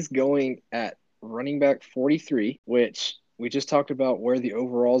 he's going at running back 43, which we just talked about where the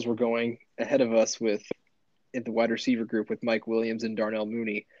overalls were going ahead of us with in the wide receiver group with Mike Williams and Darnell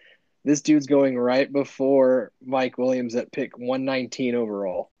Mooney. This dude's going right before Mike Williams at pick 119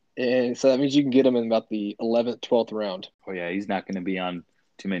 overall. And so that means you can get him in about the 11th, 12th round. oh yeah, he's not going to be on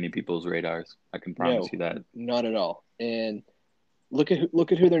too many people's radars. I can promise No, you that. not at all. And look at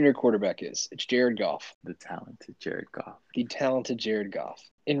who their new quarterback is. It's Jared Goff, The talented Jared Goff. the talented Jared Goff.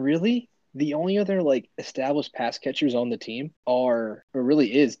 And really, the only other like established pass catchers on the team or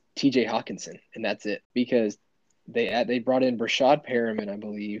really is TJ Hawkinson, and that's it. Because they brought in Brashad Perriman, I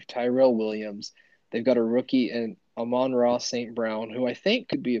believe, Tyrell Williams. They've got a rookie and Amon-Ra St. Brown, who I think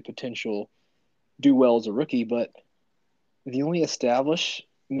could be a potential do well as a rookie, but the only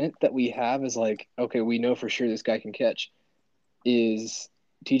establishment that we have is like, okay, we know for sure this guy can catch is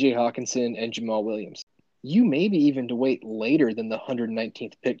TJ Hawkinson and Jamal Williams. You maybe even to wait later than the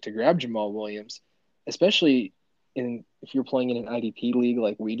 119th pick to grab Jamal Williams, especially if you're playing in an IDP league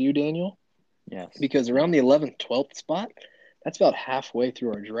like we do, Daniel, Yes. because around the 11th, 12th spot, that's about halfway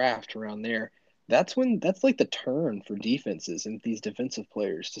through our draft around there. That's like the turn for defenses and these defensive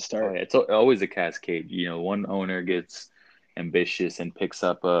players to Oh start. yeah, it's always a cascade. One owner gets ambitious and picks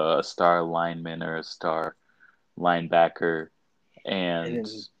up a star lineman or a star linebacker, And and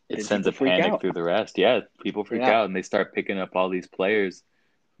it then sends people a freak panic out. through the rest. Yeah, people freak Yeah. out and they start picking up all these players,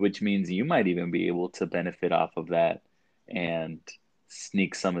 which means you might even be able to benefit off of that and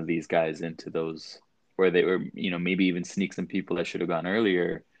sneak some of these guys into those where they were, maybe even sneak some people that should have gone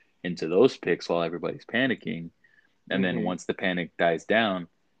earlier into those picks while everybody's panicking. And then once the panic dies down,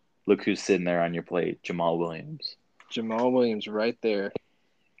 look who's sitting there on your plate, Jamal Williams. Jamal Williams right there.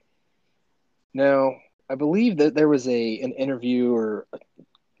 Now, I believe that there was an interview or a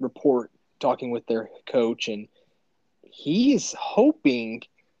report talking with their coach, and he's hoping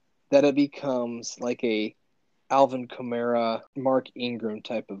that it becomes like a Alvin Kamara, Mark Ingram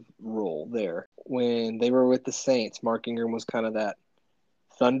type of role there. When they were with the Saints, Mark Ingram was kind of that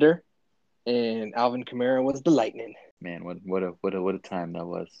thunder, and Alvin Kamara was the lightning. Man, what a time that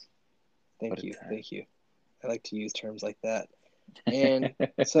was. Thank you. I like to use terms like that. And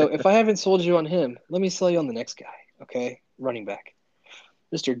so if I haven't sold you on him, let me sell you on the next guy, okay? Running back.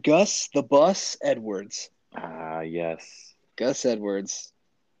 Mr. Gus the Bus Edwards. Yes. Gus Edwards.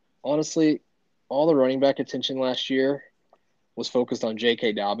 Honestly, all the running back attention last year was focused on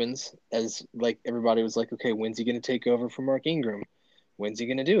J.K. Dobbins, as like everybody was like, okay, when's he going to take over from Mark Ingram? When's he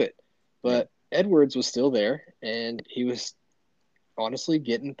going to do it? But Edwards was still there, and he was honestly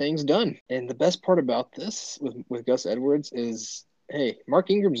getting things done. And the best part about this with Gus Edwards is, hey,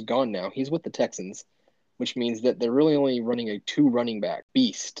 Mark Ingram's gone now. He's with the Texans, which means that they're really only running a 2 running back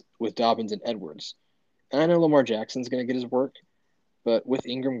beast with Dobbins and Edwards. And I know Lamar Jackson's going to get his work, but with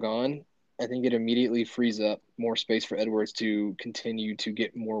Ingram gone, I think it immediately frees up more space for Edwards to continue to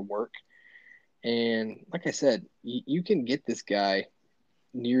get more work. And like I said, you can get this guy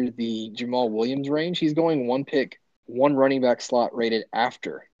near the Jamal Williams range. He's going one pick, one running back slot rated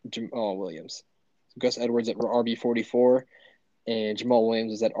after Jamal Williams. Gus Edwards at RB44 and Jamal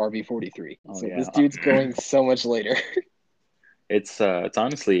Williams is at RB43. This dude's going so much later. It's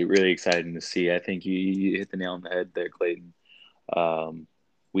honestly really exciting to see. I think you hit the nail on the head there, Clayton.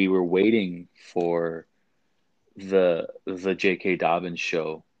 We were waiting for the J.K. Dobbins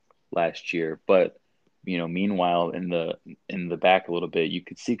show last year, but meanwhile in the back a little bit, you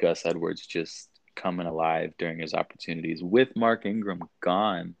could see Gus Edwards just coming alive during his opportunities. With Mark Ingram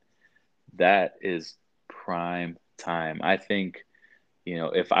gone, that is prime time. I think,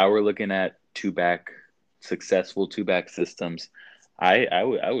 if I were looking at successful two-back systems, I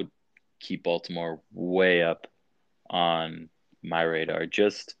would keep Baltimore way up on my radar.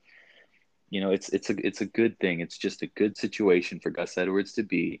 Just, it's a good thing. It's just a good situation for Gus Edwards to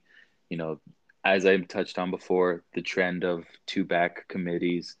be. As I touched on before, the trend of two-back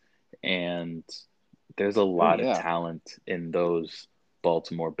committees, and there's a lot of talent in those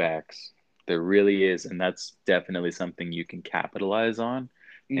Baltimore backs. There really is, and that's definitely something you can capitalize on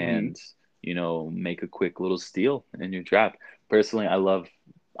and make a quick little steal in your draft. Personally, I love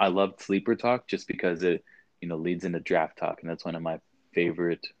sleeper talk just because it leads into draft talk, and that's one of my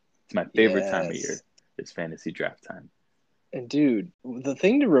favorite. It's my favorite time of year. It's fantasy draft time. And dude, the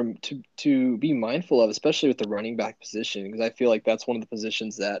thing to be mindful of, especially with the running back position, because I feel like that's one of the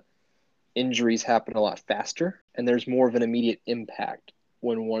positions that injuries happen a lot faster, and there's more of an immediate impact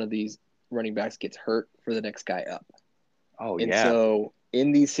when one of these running backs gets hurt for the next guy up. And so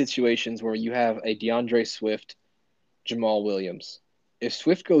in these situations where you have a DeAndre Swift, Jamal Williams, if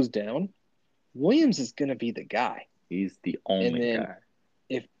Swift goes down, Williams is going to be the guy. He's the only guy.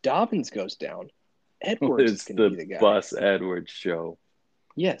 If Dobbins goes down, Edwards is going to be the guy. It's the Bus Edwards show.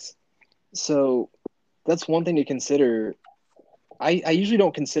 Yes. So that's one thing to consider. I usually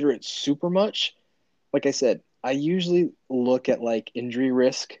don't consider it super much. Like I said, I usually look at like injury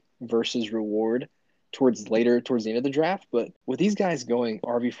risk versus reward towards the end of the draft. But with these guys going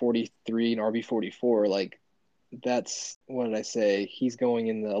RB43 and RB44, like that's, what did I say? He's going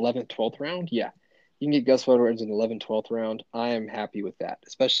in the 11th, 12th round. Yeah. You can get Gus Edwards in the 11th, 12th round. I am happy with that,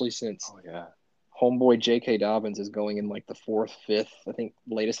 especially since homeboy J.K. Dobbins is going in like the 4th, 5th. I think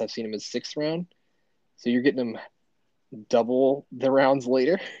the latest I've seen him is 6th round. So you're getting him double the rounds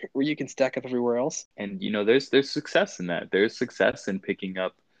later where you can stack up everywhere else. And, there's success in that. There's success in picking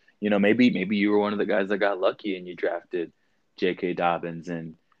up, maybe you were one of the guys that got lucky and you drafted J.K. Dobbins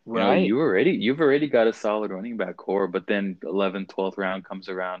and, you've already got a solid running back core, but then 11th, 12th round comes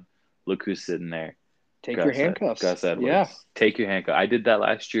around. Look who's sitting there. Take your handcuffs. Gus Edwards. Yeah. Take your handcuffs. I did that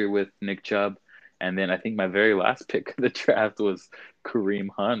last year with Nick Chubb. And then I think my very last pick of the draft was Kareem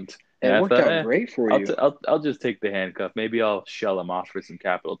Hunt. And it worked out great for you. I'll just take the handcuff. Maybe I'll shell him off for some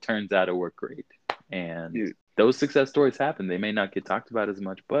capital. Turns out it worked great. And those success stories happen. They may not get talked about as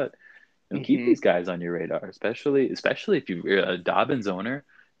much, but keep these guys on your radar, especially if you're a Dobbins owner.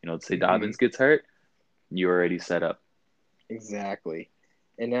 Let's say Dobbins gets hurt, you're already set up. Exactly.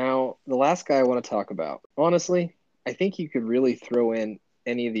 And now the last guy I want to talk about. Honestly, I think you could really throw in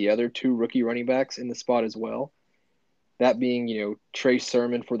any of the other 2 rookie running backs in the spot as well. That being, Trey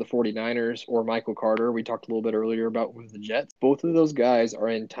Sermon for the 49ers or Michael Carter. We talked a little bit earlier about with the Jets. Both of those guys are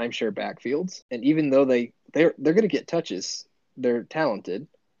in timeshare backfields. And even though they're going to get touches, they're talented,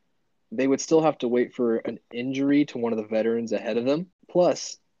 they would still have to wait for an injury to one of the veterans ahead of them.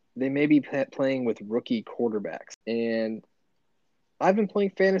 Plus, they may be playing with rookie quarterbacks. And I've been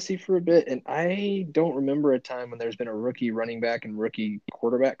playing fantasy for a bit, and I don't remember a time when there's been a rookie running back and rookie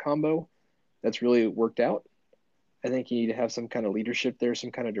quarterback combo that's really worked out. I think you need to have some kind of leadership there,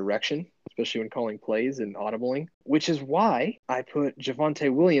 some kind of direction, especially when calling plays and audibling, which is why I put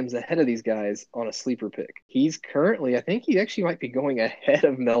Javonte Williams ahead of these guys on a sleeper pick. He's currently, I think he actually might be going ahead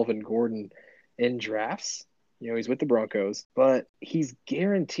of Melvin Gordon in drafts. He's with the Broncos, but he's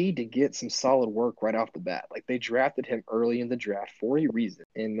guaranteed to get some solid work right off the bat. Like, they drafted him early in the draft for a reason.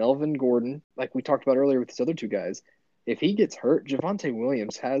 And Melvin Gordon, like we talked about earlier with these other two guys, if he gets hurt, Javonte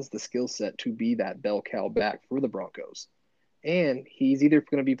Williams has the skill set to be that bell cow back for the Broncos. And he's either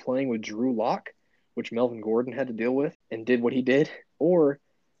going to be playing with Drew Lock, which Melvin Gordon had to deal with and did what he did, or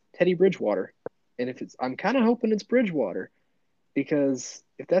Teddy Bridgewater. And I'm kind of hoping it's Bridgewater, because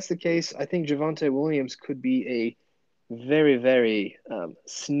if that's the case, I think Javonte Williams could be a very, very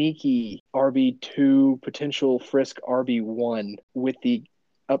sneaky RB2, potential frisk RB1 with the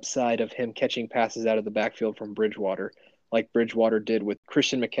upside of him catching passes out of the backfield from Bridgewater, like Bridgewater did with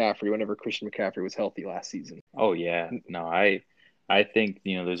Christian McCaffrey whenever Christian McCaffrey was healthy last season. Oh yeah, no, I think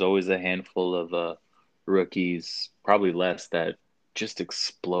there's always a handful of rookies, probably less, that just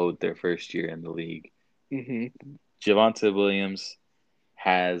explode their first year in the league. Mm-hmm. Javonte Williams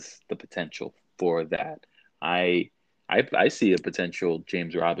has the potential for that. I see a potential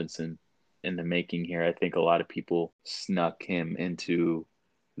James Robinson in the making here. I think a lot of people snuck him into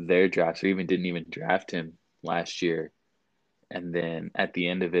their drafts or didn't even draft him last year. And then at the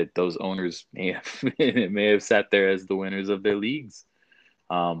end of it, those owners may have sat there as the winners of their leagues.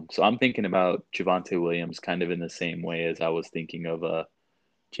 So I'm thinking about Javonte Williams kind of in the same way as I was thinking of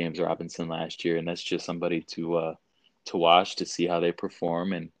James Robinson last year. And that's just somebody to watch, to see how they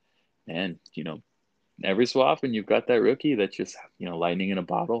perform. And every so often you've got that rookie that's just, lightning in a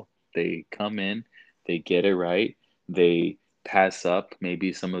bottle. They come in, they get it right. They pass up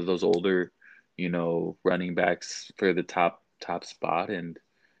maybe some of those older, running backs for the top spot. And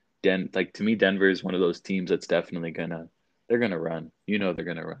to me, Denver is one of those teams that's definitely they're gonna run. They're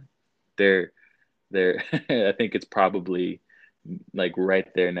gonna run. They're I think it's probably like right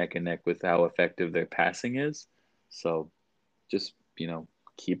there neck and neck with how effective their passing is. So just,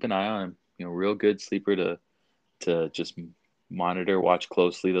 keep an eye on him. Real good sleeper to just monitor, watch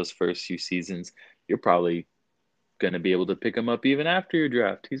closely those first few seasons. You're probably going to be able to pick him up even after your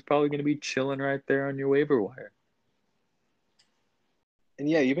draft. He's probably going to be chilling right there on your waiver wire. And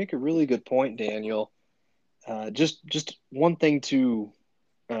yeah, you make a really good point, Daniel. Just one thing to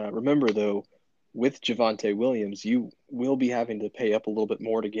remember, though, with Javonte Williams, you will be having to pay up a little bit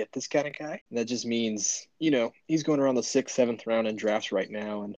more to get this kind of guy. And that just means, he's going around the 6th, 7th round in drafts right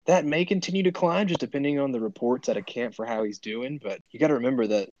now. And that may continue to climb just depending on the reports at a camp for how he's doing. But you got to remember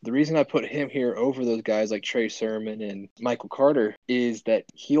that the reason I put him here over those guys like Trey Sermon and Michael Carter is that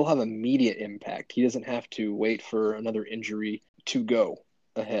he'll have immediate impact. He doesn't have to wait for another injury to go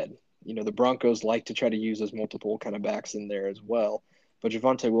ahead. The Broncos like to try to use those multiple kind of backs in there as well. But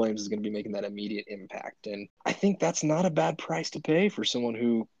Javonte Williams is going to be making that immediate impact. And I think that's not a bad price to pay for someone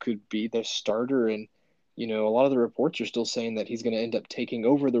who could be the starter. And, a lot of the reports are still saying that he's going to end up taking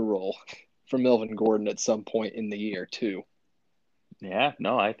over the role from Melvin Gordon at some point in the year too. Yeah,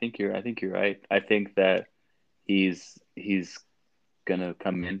 no, I think you're right. I think that he's going to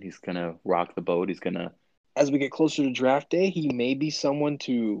come in. He's going to rock the boat. He's going to, as we get closer to draft day, he may be someone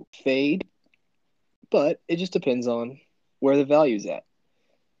to fade, but it just depends on where the value's at.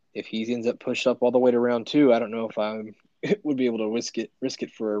 If he ends up pushed up all the way to round 2, I don't know if I would be able to risk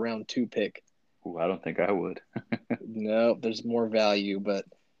it for a round 2 pick. Ooh, I don't think I would. No, there's more value. But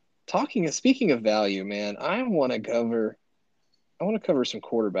speaking of value, man, I want to cover some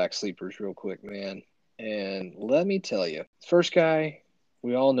quarterback sleepers real quick, man. And let me tell you, first guy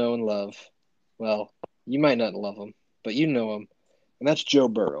we all know and love. Well, you might not love him, but you know him, and that's Joe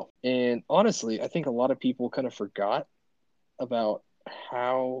Burrow. And honestly, I think a lot of people kind of forgot about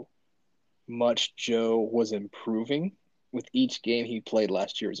how much Joe was improving with each game he played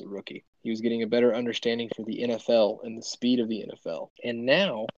last year as a rookie. He was getting a better understanding for the NFL and the speed of the NFL. And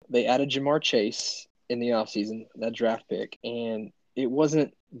now they added Ja'Marr Chase in the offseason, that draft pick, and it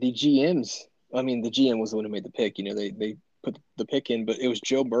wasn't the GM's. I mean, the GM was the one who made the pick. They put the pick in, but it was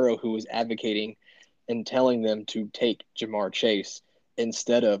Joe Burrow who was advocating and telling them to take Ja'Marr Chase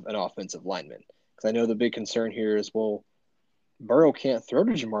instead of an offensive lineman. Because I know the big concern here is, well, Burrow can't throw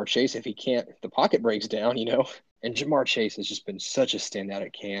to Ja'Marr Chase if the pocket breaks down, And Ja'Marr Chase has just been such a standout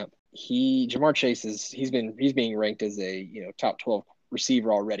at camp. Ja'Marr Chase he's being ranked as a top 12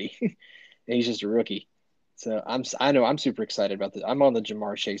 receiver already, and he's just a rookie. So I know I'm super excited about this. I'm on the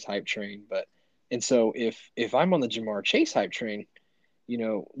Ja'Marr Chase hype train, and so if I'm on the Ja'Marr Chase hype train,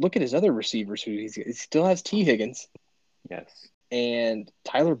 look at his other receivers who he still has T Higgins. Yes. And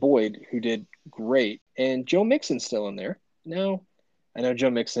Tyler Boyd, who did great, and Joe Mixon's still in there. Now, I know Joe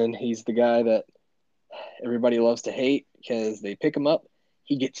Mixon, he's the guy that everybody loves to hate because they pick him up.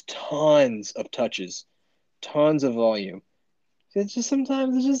 He gets tons of touches, tons of volume. It's just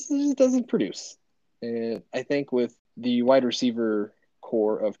sometimes it just doesn't produce. And I think with the wide receiver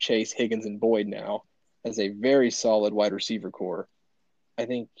core of Chase, Higgins, and Boyd now as a very solid wide receiver core, I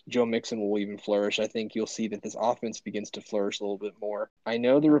think Joe Mixon will even flourish. I think you'll see that this offense begins to flourish a little bit more. I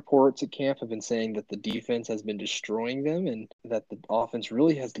know the reports at camp have been saying that the defense has been destroying them and that the offense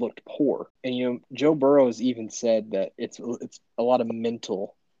really has looked poor. And, Joe Burrow has even said that it's a lot of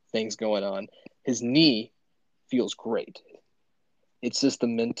mental things going on. His knee feels great. It's just the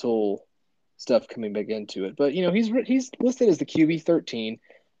mental stuff coming back into it. But, he's listed as the QB 13,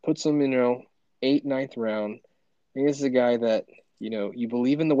 puts him, 8th, 9th round. And this is a guy that you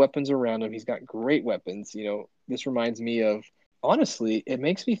believe in the weapons around him. He's got great weapons. This reminds me of, honestly, it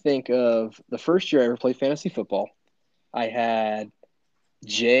makes me think of the first year I ever played fantasy football. I had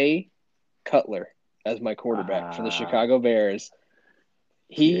Jay Cutler as my quarterback for the Chicago Bears.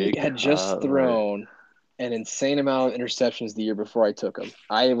 He had just thrown an insane amount of interceptions the year before I took him.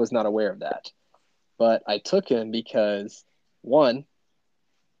 I was not aware of that. But I took him because, one,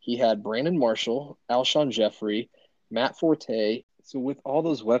 he had Brandon Marshall, Alshon Jeffrey, Matt Forte. So with all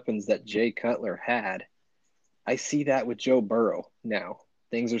those weapons that Jay Cutler had, I see that with Joe Burrow now.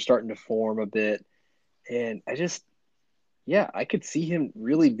 Things are starting to form a bit. And I could see him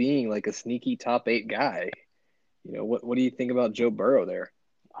really being like a sneaky top 8 guy. What do you think about Joe Burrow there?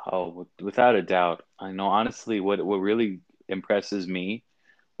 Oh, without a doubt. I know, honestly, what really impresses me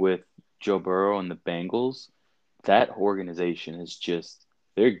with Joe Burrow and the Bengals, that organization is just,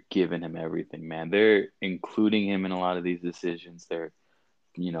 they're giving him everything, man. They're including him in a lot of these decisions. They're,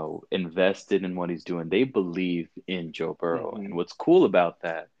 invested in what he's doing. They believe in Joe Burrow. Mm-hmm. And what's cool about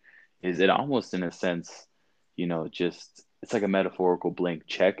that is it almost, in a sense, just, it's like a metaphorical blank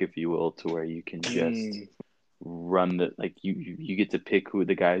check, if you will, to where you can just run you get to pick who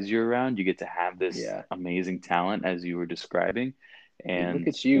the guys you're around. You get to have this amazing talent, as you were describing. And look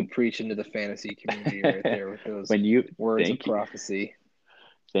at you preaching to the fantasy community right there with those words of prophecy.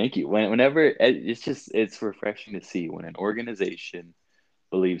 Thank you. Whenever it's refreshing to see when an organization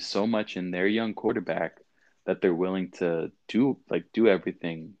believes so much in their young quarterback that they're willing to do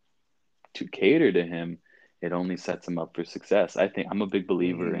everything to cater to him. It only sets him up for success. I think I'm a big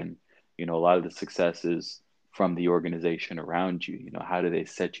believer in, a lot of the successes from the organization around you. How do they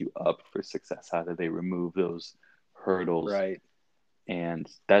set you up for success? How do they remove those hurdles? Right. And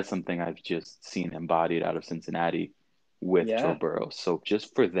that's something I've just seen embodied out of Cincinnati with Joe Burrow. So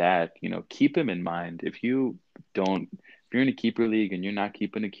just for that, keep him in mind. If you're in a keeper league and you're not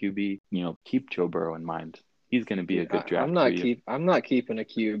keeping a QB, keep Joe Burrow in mind. He's going to be a good draft for you. I'm not keeping a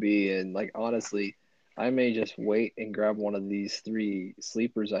QB, and honestly, I may just wait and grab one of these 3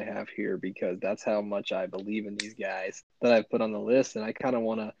 sleepers I have here because that's how much I believe in these guys that I've put on the list, and I kind of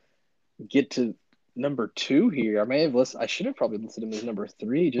want to get to number 2 here. I should have probably listed him as number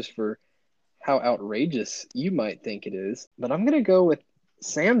 3 just for how outrageous you might think it is, but I'm gonna go with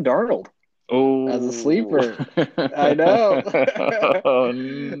Sam Darnold. Oh, as a sleeper. I know. Oh,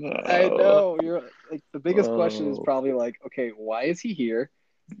 no. I know. You're like, the biggest question is probably like, okay, why is he here?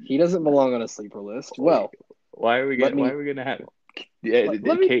 He doesn't belong on a sleeper list. Well, why are we gonna have? Yeah,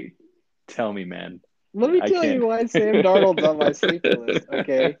 Kate, tell me, man. Let me tell you why Sam Darnold's on my sleeper list.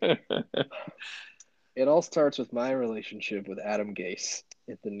 Okay. It all starts with my relationship with Adam Gase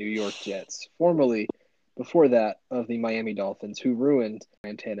at the New York Jets, formerly, before that, of the Miami Dolphins, who ruined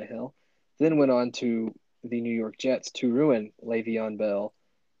Ryan Tannehill, then went on to the New York Jets to ruin Le'Veon Bell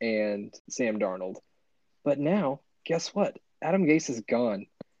and Sam Darnold. But now, guess what? Adam Gase is gone,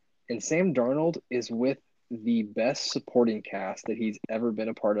 and Sam Darnold is with the best supporting cast that he's ever been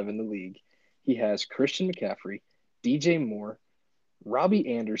a part of in the league. He has Christian McCaffrey, DJ Moore,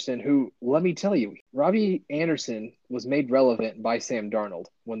 Robbie Anderson, who, let me tell you, Robbie Anderson was made relevant by Sam Darnold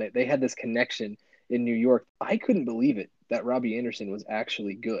when they had this connection in New York. I couldn't believe it that Robbie Anderson was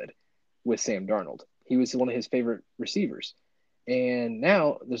actually good with Sam Darnold. He was one of his favorite receivers. And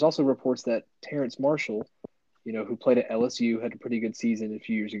now there's also reports that Terrence Marshall, who played at LSU, had a pretty good season a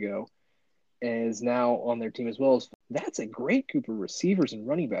few years ago, and is now on their team as well as That's a great group of receivers and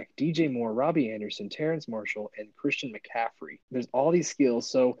running back. DJ Moore, Robbie Anderson, Terrence Marshall, and Christian McCaffrey. There's all these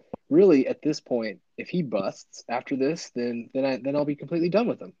skills. So really, at this point, if he busts after this, then I'll be completely done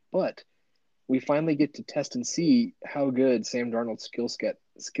with him. But we finally get to test and see how good Sam Darnold's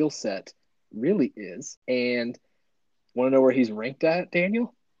skill set really is. And want to know where he's ranked at,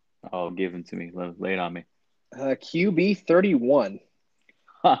 Daniel? Oh, give him to me. Lay it on me. QB 31.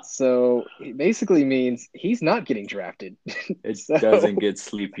 So it basically means he's not getting drafted. It doesn't get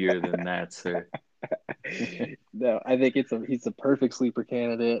sleepier than that, sir. No, I think he's a perfect sleeper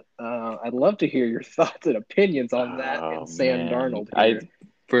candidate. I'd love to hear your thoughts and opinions on that and Sam Darnold here.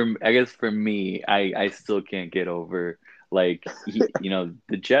 I guess for me, I still can't get over, like,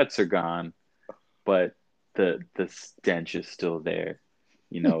 the Jets are gone, but the stench is still there.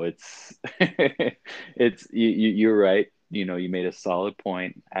 It's you're right. You made a solid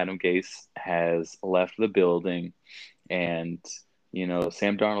point. Adam Gase has left the building, and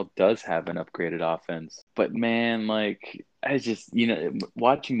Sam Darnold does have an upgraded offense. But man, like, I just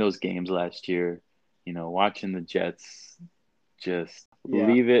watching those games last year, watching the Jets just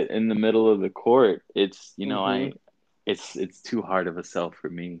leave it in the middle of the court. It's it's too hard of a sell for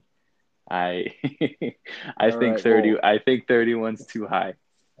me. I think 30. I think 31's too high.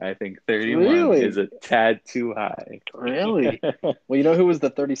 I think 31 is a tad too high. Really? Well, you know who was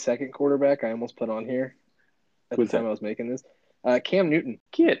the 32nd quarterback I almost put on here at the time I was making this? Cam Newton.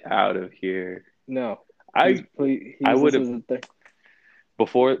 Get out of here. No. I would have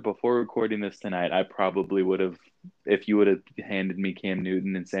before recording this tonight, I probably would have, if you would have handed me Cam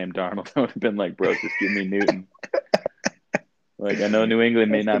Newton and Sam Darnold, I would have been like, bro, just give me Newton. Like, I know New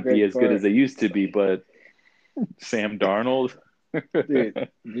England may not be as good as they used to be, but Sam Darnold. Dude,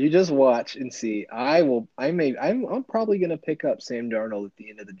 you just watch and see. I'm probably gonna pick up Sam Darnold at the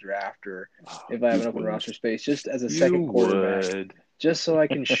end of the draft, or if I have an open roster space, just as a second quarterback, just so I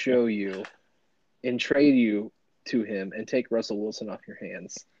can show you and trade you to him and take Russell Wilson off your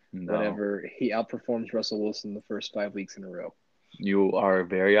hands whenever he outperforms Russell Wilson the first 5 weeks in a row. You are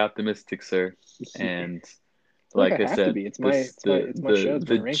very optimistic, sir. And like I said, it's my show.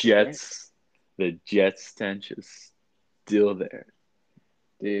 The Jets stench is still there.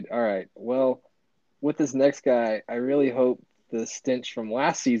 Dude, all right. Well, with this next guy, I really hope the stench from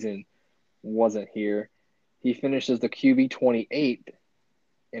last season wasn't here. He finishes the QB 28,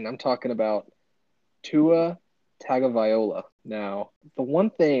 and I'm talking about Tua Tagovailoa. Now, the one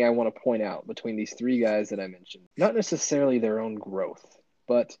thing I want to point out between these three guys that I mentioned, not necessarily their own growth,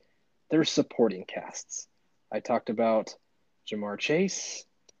 but their supporting casts. I talked about Jamar Chase,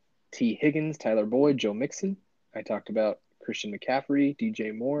 T. Higgins, Tyler Boyd, Joe Mixon. I talked about Christian McCaffrey,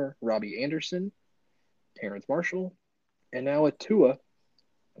 DJ Moore, Robbie Anderson, Terrence Marshall. And now with Tua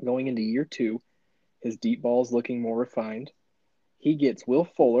going into year 2, his deep ball is looking more refined. He gets Will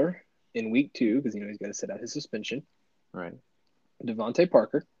Fuller in week 2 because he's got to sit out his suspension. Right. Devontae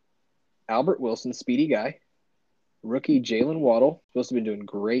Parker, Albert Wilson, speedy guy, rookie Jalen Waddle, supposed to be doing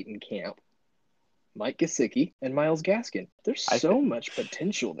great in camp, Mike Gesicki, and Myles Gaskin. There's so much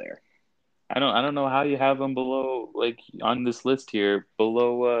potential there. I don't know how you have him below, like, on this list here,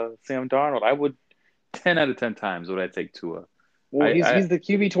 below Sam Darnold. I would 10 out of 10 times would I take Tua. Well, he's the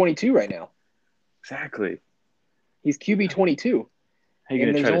QB 22 right now. Exactly. He's QB 22. How are you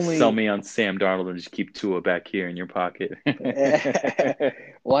going to try to sell me on Sam Darnold and just keep Tua back here in your pocket?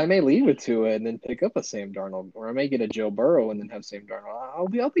 Well, I may leave with Tua and then pick up a Sam Darnold, or I may get a Joe Burrow and then have Sam Darnold.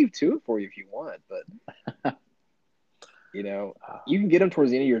 I'll leave Tua for you if you want, but you can get him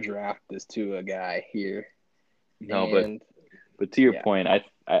towards the end of your draft. This Tua guy here. No, but to your point,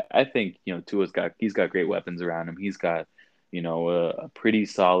 I think Tua's got great weapons around him. He's got a pretty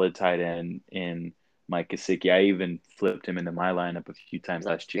solid tight end in Mike Gesicki. I even flipped him into my lineup a few times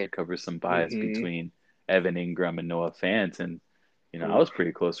last year to cover some bias between Evan Ingram and Noah Fant, and I was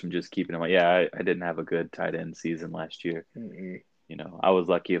pretty close from just keeping him. I didn't have a good tight end season last year. I was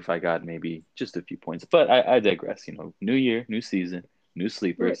lucky if I got maybe just a few points, but I digress. New year, new season, new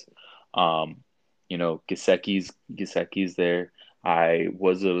sleepers. Right. Gesicki's there. I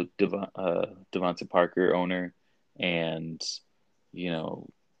was a Devontae Parker owner, and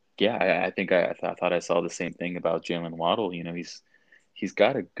I think I thought I saw the same thing about Jalen Waddle. He's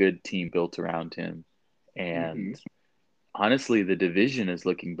got a good team built around him, and honestly, the division is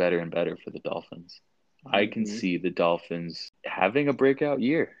looking better and better for the Dolphins. I can see the Dolphins having a breakout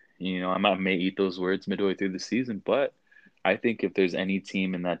year. I may eat those words midway through the season, but I think if there's any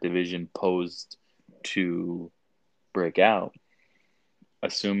team in that division posed to break out,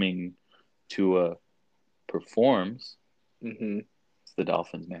 assuming Tua performs, it's the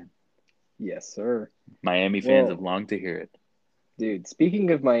Dolphins, man. Yes, sir. Miami fans have Well, longed to hear it. dude,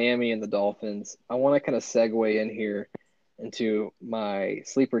 speaking of Miami and the Dolphins, I want to kind of segue in here into my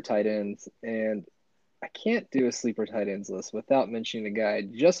sleeper tight ends. And I can't do a sleeper tight ends list without mentioning the guy I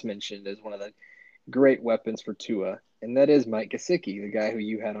just mentioned as one of the great weapons for Tua, and that is Mike Gesicki, the guy who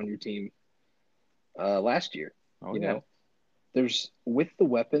you had on your team last year. Oh You yeah. know, there's with the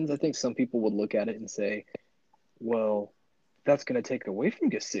weapons, I think some people would look at it and say, well, that's going to take away from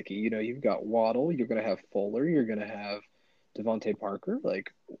Gesicki. You've got Waddle, you're going to have Fuller, you're going to have Devontae Parker,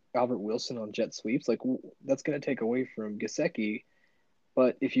 like Albert Wilson on jet sweeps. Like that's going to take away from Gesicki.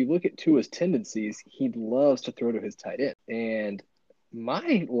 But if you look at Tua's tendencies, he loves to throw to his tight end. And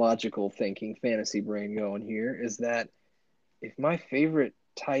my logical thinking, fantasy brain going here is that if my favorite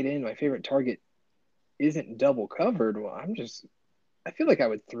tight end, my favorite target isn't double covered, well, I feel like I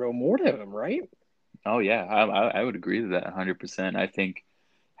would throw more to him, right? Oh yeah. I would agree with that 100%. I think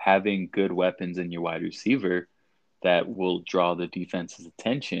having good weapons in your wide receiver that will draw the defense's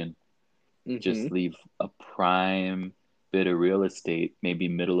attention Mm-hmm. just leave a prime bit of real estate, maybe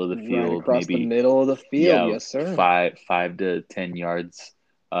middle of the Right field, across the maybe middle of the field, yeah, yes, sir. five to 10 yards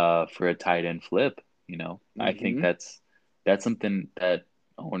for a tight end flip. I think Mm-hmm. that's something that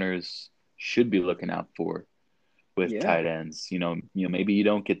owners should be looking out for with Yeah. tight ends. Maybe you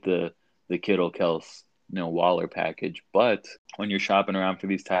don't get the Kittle, Kels, Waller package, but when you're shopping around for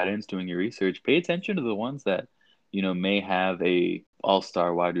these tight ends, doing your research, pay attention to the ones that may have a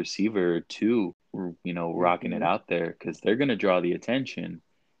all-star wide receiver or two, rocking it Mm-hmm. out there because they're going to draw the attention,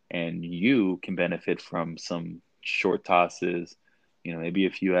 and you can benefit from some short tosses, maybe a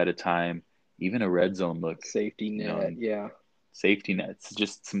few at a time, even a red zone look, Safety net, and yeah. safety nets,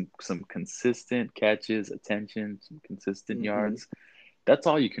 just some consistent catches, attention, some consistent Mm-hmm. yards. That's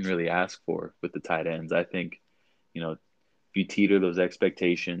all you can really ask for with the tight ends. I think, if you teeter those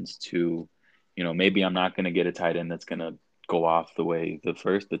expectations to, maybe I'm not going to get a tight end that's going to go off the way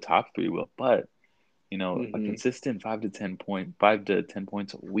the top three will, but a Mm-hmm. consistent 5 to 10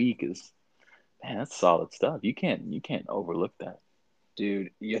 points a week is, man, that's solid stuff. You can't overlook that.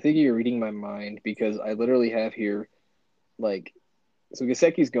 Dude, I think you're reading my mind because I literally have here like so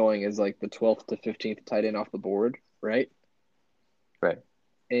Gasecki's going as like the 12th to 15th tight end off the board, right? Right.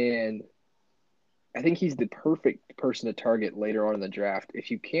 And I think he's the perfect person to target later on in the draft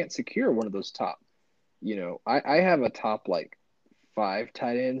if you can't secure one of those top. I have a top like five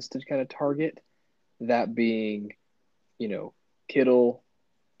tight ends to kind of target, that being, you know, Kittle,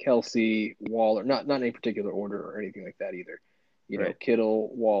 Kelsey, Waller, not in any particular order or anything like that either. Right. Kittle,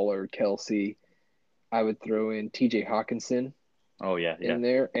 Waller, Kelsey. I would throw in TJ Hawkinson Oh yeah. Yeah. in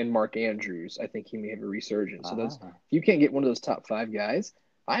there and Mark Andrews. I think he may have a resurgence. So those, Ah. if you can't get one of those top five guys,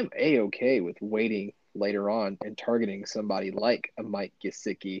 I'm a-okay with waiting later on and targeting somebody like a Mike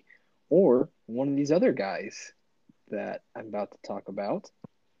Gesicki or one of these other guys that I'm about to talk about.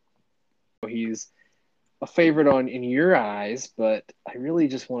 He's a favorite on in your eyes, but I really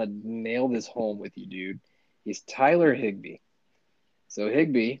just want to nail this home with you, dude. He's Tyler Higbee. So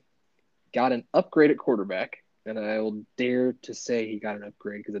Higbee got an upgrade at quarterback, and I will dare to say he got an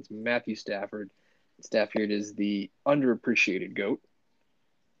upgrade because it's Matthew Stafford. Stafford is the underappreciated GOAT.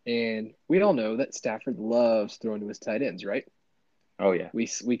 And we all know that Stafford loves throwing to his tight ends, right? Oh yeah.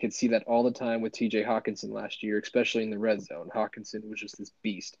 We could see that all the time with TJ Hawkinson last year, especially in the red zone. Hawkinson was just this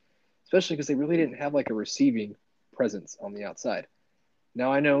beast, especially because they really didn't have like a receiving presence on the outside.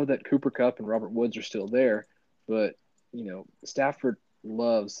 Now I know that Cooper Kupp and Robert Woods are still there, but Stafford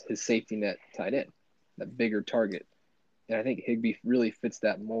loves his safety net tight end, that bigger target. And I think Higbee really fits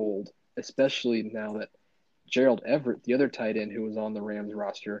that mold, especially now that Gerald Everett, the other tight end who was on the Rams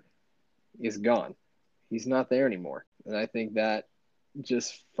roster, is gone. He's not there anymore. And I think that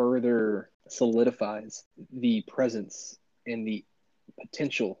just further solidifies the presence and the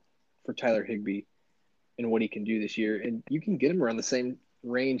potential for Tyler Higbee and what he can do this year. And you can get him around the same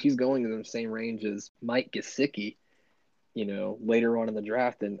range. He's going in the same range as Mike Gesicki, later on in the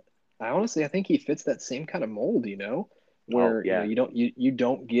draft. And I think he fits that same kind of mold, Oh where, yeah. you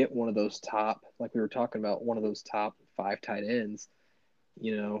don't get one of those top, like we were talking about, one of those top five tight ends,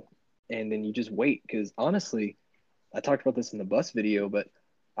 you know, and then you just wait. Because honestly, I talked about this in the bus video, but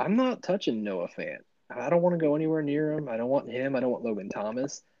I'm not touching Noah Fant. I don't want to go anywhere near him. I don't want him. I don't want Logan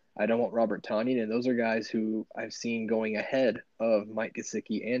Thomas. I don't want Robert Tonyan. And those are guys who I've seen going ahead of Mike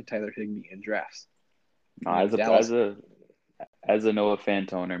Gesicki and Tyler Higbee in drafts. No, as a Dallas. Noah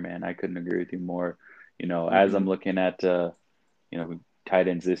Fant owner, man, I couldn't agree with you more. As Mm-hmm. I'm looking at tight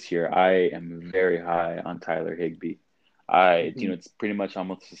ends this year, I am very high on Tyler Higbee. Mm-hmm. It's pretty much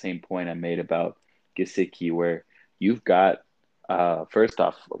almost the same point I made about Gesicki, where you've got First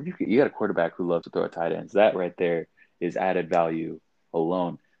off, you got a quarterback who loves to throw tight ends. That right there is added value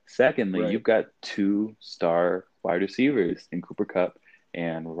alone. Secondly, Right. you've got 2-star wide receivers in Cooper Kupp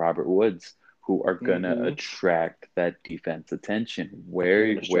and Robert Woods who are gonna Mm-hmm. attract that defense attention. They're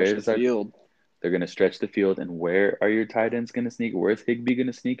going to stretch the field. They're gonna stretch the field, and where are your tight ends gonna sneak? Where's Higbee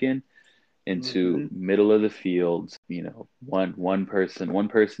gonna sneak in? Into Mm-hmm. middle of the field, one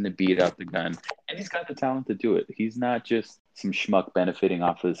person to beat out the gun, and he's got the talent to do it. He's not just some schmuck benefiting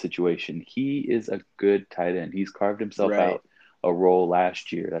off of the situation. He is a good tight end. He's carved himself Right. out a role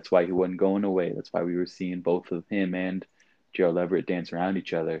last year. That's why he wasn't going away. That's why we were seeing both of him and Gerald Everett dance around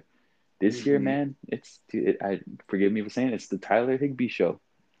each other. This year, Mm-hmm. man, forgive me for saying it's the Tyler Higbee show.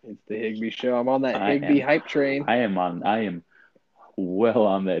 It's the Higbee show. I'm on that I Higbee am hype train. I am well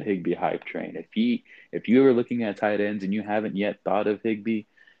on that Higbee hype train. If you are looking at tight ends and you haven't yet thought of Higbee,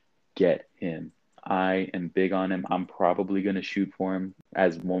 get him. I am big on him. I'm probably going to shoot for him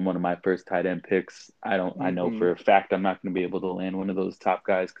as one of my first tight end picks. I know Mm-hmm. for a fact I'm not going to be able to land one of those top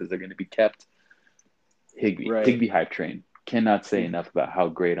guys because they're going to be kept. Right. Higbee hype train. Cannot say Mhm. enough about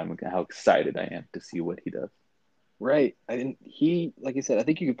how excited I am to see what he does. Right. Like I said, I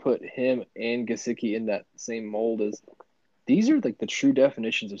think you could put him and Gesicki in that same mold as these are like the true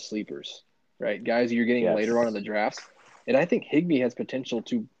definitions of sleepers, right? Guys you're getting Yes. later on in the drafts. And I think Higbee has potential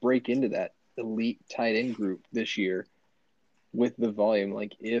to break into that elite tight end group this year with the volume.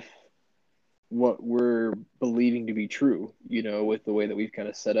 Like if what we're believing to be true, with the way that we've kind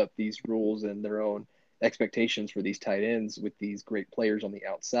of set up these rules and their own expectations for these tight ends with these great players on the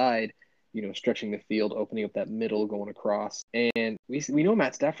outside, stretching the field, opening up that middle, going across. And we know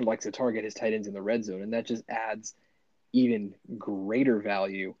Matt Stafford likes to target his tight ends in the red zone, and that just adds even greater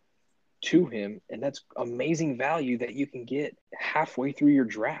value to him. And that's amazing value that you can get halfway through your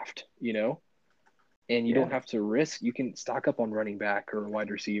draft, and you don't have to risk. You can stock up on running back or wide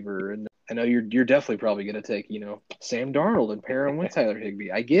receiver. And I know you're definitely probably going to take, Sam Darnold and pair him with Tyler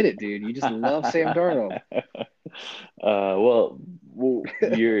Higbee. I get it, dude. You just love Sam Darnold. Well,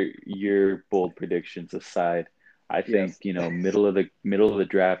 your bold predictions aside, I think Yes. middle of the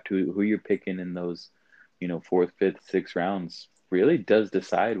draft, who you're picking in those, fourth, fifth, sixth rounds really does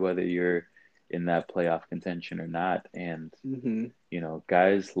decide whether you're in that playoff contention or not. And Mm-hmm.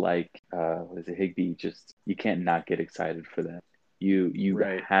 guys like was it Higbee, just you can't not get excited for that. You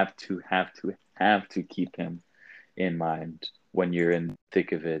Right. have to keep him in mind when you're in the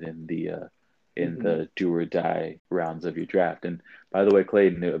thick of it in the do or die rounds of your draft. And by the way,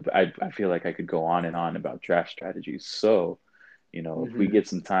 Clayton, I feel like I could go on and on about draft strategies. So, if we get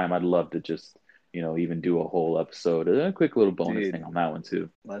some time, I'd love to just, even do a whole episode, a quick little bonus Dude, thing on that one too.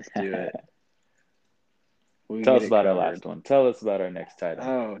 let's do it. We'll Tell get us it about our covered. last one. Tell us about our next tight end.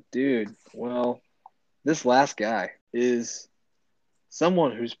 Oh, dude. Well, this last guy is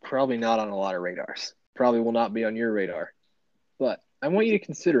someone who's probably not on a lot of radars. Probably will not be on your radar. But I want you to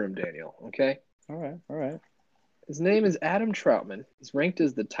consider him, Daniel, okay? All right. His name is Adam Troutman. He's ranked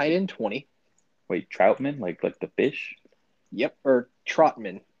as the tight end 20. Wait, Troutman, like the fish? Yep, or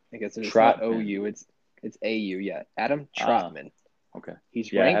Trotman. I guess it's not OU, it's AU, yeah. Adam Trotman. Okay.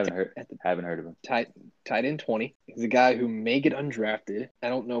 He's Yeah, I ranked haven't heard of him. tight end 20. He's a guy who may get undrafted. I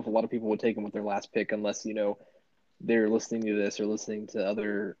don't know if a lot of people would take him with their last pick unless, they're listening to this or listening to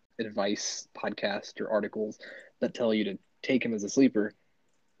other advice podcasts or articles that tell you to take him as a sleeper.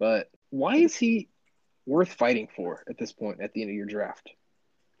 But why is he worth fighting for at this point at the end of your draft?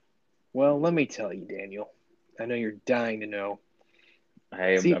 Well, let me tell you, Daniel. I know you're dying to know.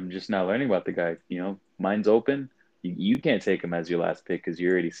 I'm just now learning about the guy. Mine's open. You can't take him as your last pick because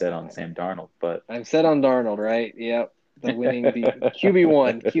you're already set on Sam Darnold. But I'm set on Darnold, right? Yep. The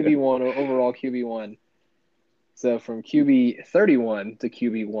QB1, overall QB1. So from QB 31 to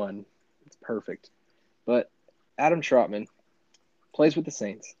QB1, it's perfect. But Adam Trotman plays with the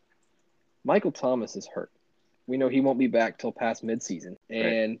Saints. Michael Thomas is hurt. We know he won't be back till past midseason.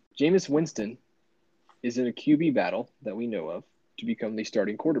 And Jameis Winston is in a QB battle that we know of to become the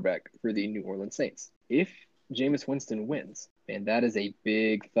starting quarterback for the New Orleans Saints. If Jameis Winston wins, and that is a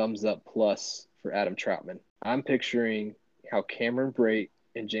big thumbs up plus for Adam Troutman. I'm picturing how Cameron Brate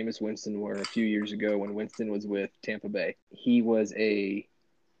and Jameis Winston were a few years ago when Winston was with Tampa Bay. He was a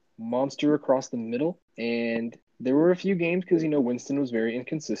monster across the middle, and there were a few games because, Winston was very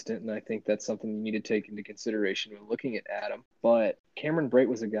inconsistent, and I think that's something you need to take into consideration when looking at Adam. But Cameron Brate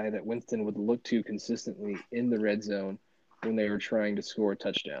was a guy that Winston would look to consistently in the red zone when they were trying to score a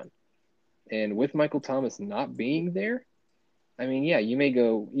touchdown. And with Michael Thomas not being there, I mean, yeah, you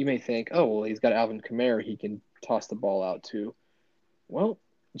may think, oh, well, he's got Alvin Kamara he can toss the ball out to. Well,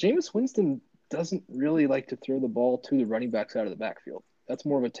 Jameis Winston doesn't really like to throw the ball to the running backs out of the backfield. That's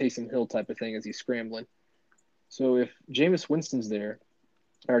more of a Taysom Hill type of thing as he's scrambling. So if Jameis Winston's there,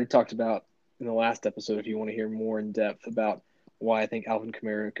 I already talked about in the last episode, if you want to hear more in depth about why I think Alvin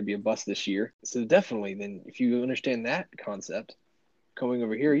Kamara could be a bust this year. So definitely, then if you understand that concept, coming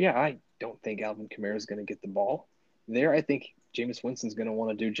over here, yeah, I don't think Alvin Kamara is going to get the ball. There, I think Jameis Winston's going to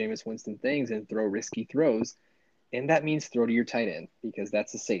want to do Jameis Winston things and throw risky throws. And that means throw to your tight end because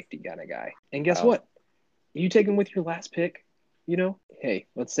that's a safety kind of guy. And guess what? You take him with your last pick, hey,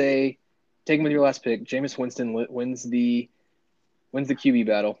 let's say take him with your last pick. Jameis Winston wins the QB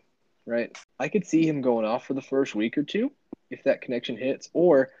battle, right? I could see him going off for the first week or two if that connection hits,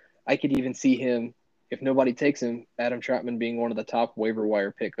 or I could even see him, if nobody takes him, Adam Troutman being one of the top waiver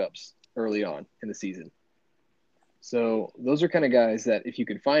wire pickups early on in the season. So those are kind of guys that if you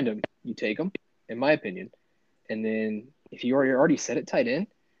can find them, you take them, in my opinion. And then if you already set it tight end,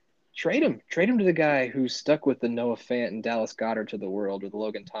 trade him. Trade him to the guy who's stuck with the Noah Fant and Dallas Goedert to the world, or the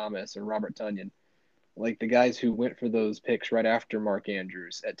Logan Thomas or Robert Tonyan. Like the guys who went for those picks right after Mark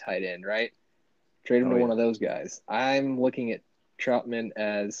Andrews at tight end, right? Trade him to one of those guys. I'm looking at Troutman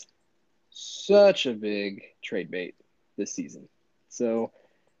as such a big trade bait this season. So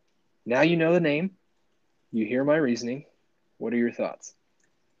now you know the name. You hear my reasoning. What are your thoughts?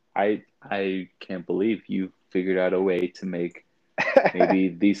 I can't believe you figured out a way to make maybe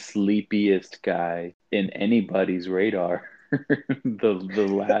the sleepiest guy in anybody's radar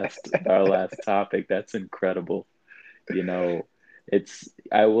our last topic. That's incredible.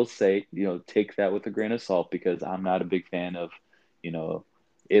 I will say, take that with a grain of salt, because I'm not a big fan of,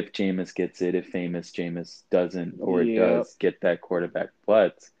 if Jameis gets it, if famous Jameis doesn't, or does get that quarterback.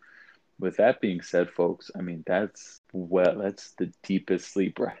 But with that being said, folks, I mean, that's the deepest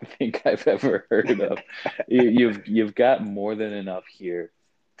sleeper I think I've ever heard of. You've got more than enough here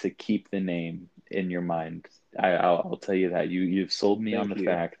to keep the name in your mind. I'll tell you that. You've sold me on the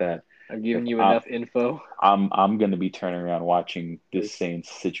fact that I've given you enough info. I'm going to be turning around watching this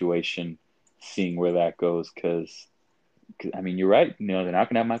Saints situation, seeing where that goes, because I mean, you're right. They're not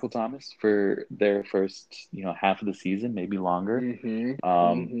going to have Michael Thomas for their first, half of the season, maybe longer.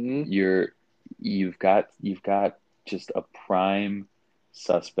 You've got just a prime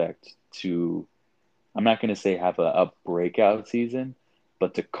suspect to, I'm not going to say have a breakout season,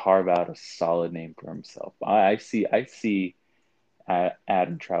 but to carve out a solid name for himself. I see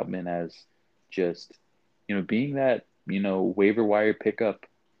Adam Troutman as just, being that, waiver wire pickup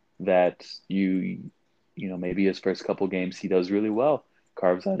that maybe his first couple games he does really well,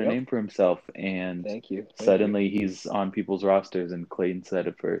 carves out a name for himself, and suddenly he's on people's rosters. And Clayton said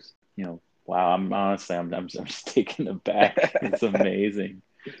it first. Wow, I'm just taken aback. It's amazing.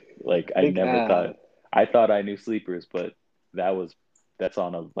 Like I thought I knew sleepers, but that's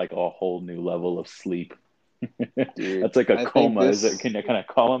on a whole new level of sleep. Dude, that's like a coma. Can I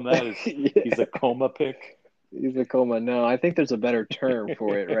call him that? He's a coma pick. He's a coma. No, I think there's a better term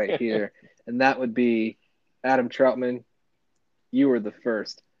for it right here, and that would be Adam Troutman. You were the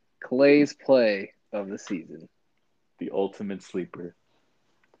first Clay's play of the season. The ultimate sleeper.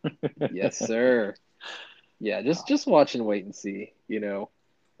 Yes, sir. Yeah, just watch and wait and see,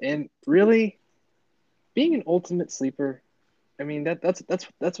 And really, being an ultimate sleeper, I mean that's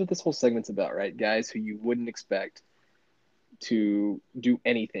what this whole segment's about, right? Guys who you wouldn't expect to do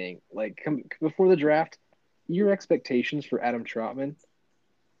anything. Like before the draft, your expectations for Adam Troutman,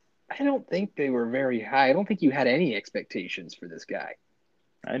 I don't think they were very high. I don't think you had any expectations for this guy.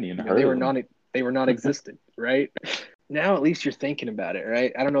 I didn't even heard of them. They were non-existent, right? Now at least you're thinking about it,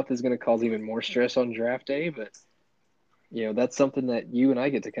 right? I don't know if this is going to cause even more stress on draft day, but that's something that you and I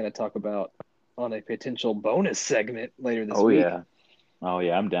get to kind of talk about on a potential bonus segment later this week. Oh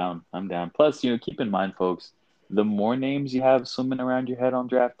yeah, I'm down. Plus, keep in mind, folks, the more names you have swimming around your head on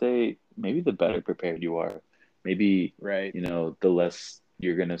draft day, maybe the better prepared you are. Maybe the less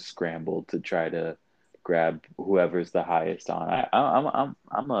you're gonna scramble to try to grab whoever's the highest on.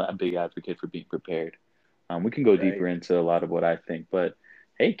 I'm a big advocate for being prepared. We can go deeper into a lot of what I think, but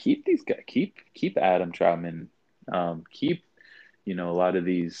hey, keep these guys, keep Adam Troutman, keep a lot of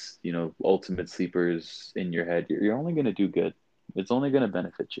these ultimate sleepers in your head. You're only gonna do good. It's only gonna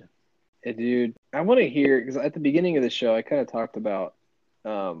benefit you. Hey, dude, I want to hear, because at the beginning of the show, I kind of talked about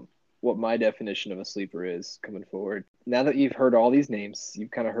what my definition of a sleeper is coming forward. Now that you've heard all these names,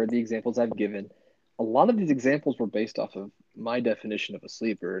 you've kind of heard the examples I've given. A lot of these examples were based off of my definition of a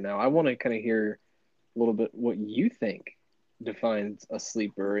sleeper. Now, I want to kind of hear a little bit what you think defines a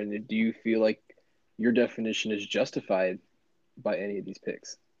sleeper, and do you feel like your definition is justified by any of these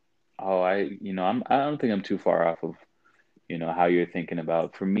picks? Oh, I don't think I'm too far off of, how you're thinking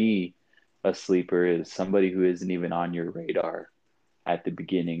about. For me, a sleeper is somebody who isn't even on your radar at the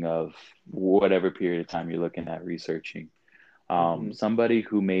beginning of whatever period of time you're looking at researching. Somebody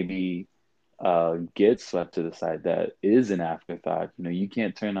who maybe gets swept to the side that is an afterthought. You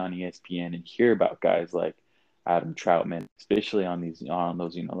can't turn on ESPN and hear about guys like Adam Troutman, especially on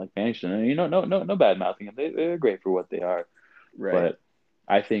those, like Banishton. No bad mouthing them. They're great for what they are. Right. But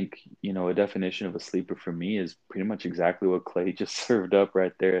I think, a definition of a sleeper for me is pretty much exactly what Clay just served up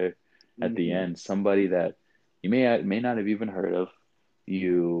right there at the end. Somebody that you may not have even heard of.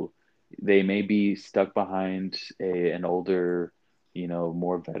 They may be stuck behind an older,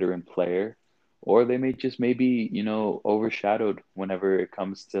 more veteran player, or they may just maybe, overshadowed whenever it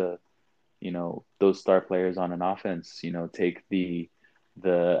comes to, those star players on an offense. Take the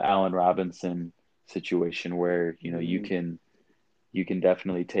Allen Robinson situation where, you can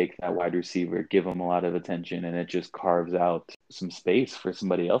definitely take that wide receiver, give him a lot of attention, and it just carves out some space for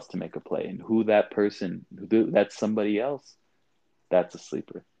somebody else to make a play. And that's somebody else, that's a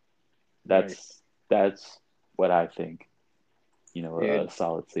sleeper. That's what I think, a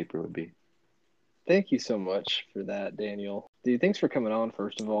solid sleeper would be. Thank you so much for that, Daniel. Dude, thanks for coming on,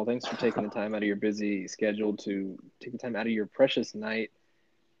 first of all. Thanks for taking the time out of your busy schedule to take the time out of your precious night.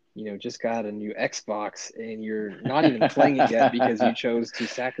 Just got a new Xbox and you're not even playing it yet because you chose to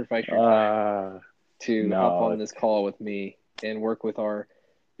sacrifice your time to hop on this call with me and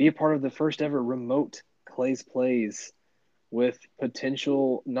be a part of the first ever remote Clay's Plays with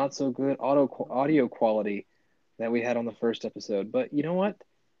potential not so good audio quality that we had on the first episode. But you know what?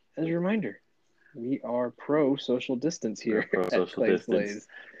 As a reminder, we are pro social distance here at Clay's Plays.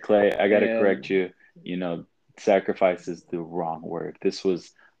 Clay, I got to correct you. Sacrifice is the wrong word. This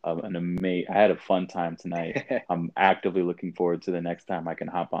was I had a fun time tonight. I'm actively looking forward to the next time I can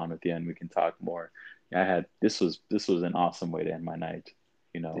hop on with you and we can talk more. This was an awesome way to end my night.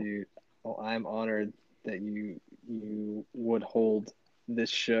 Dude, well, I'm honored that you would hold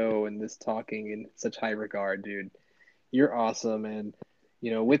this show and this talking in such high regard, dude. You're awesome, and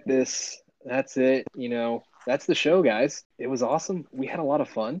with this, that's it. That's the show, guys. It was awesome. We had a lot of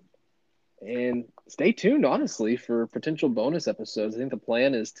fun. And stay tuned, honestly, for potential bonus episodes. I think the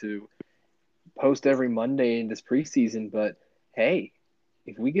plan is to post every Monday in this preseason. But, hey,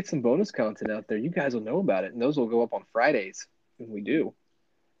 if we get some bonus content out there, you guys will know about it. And those will go up on Fridays when we do.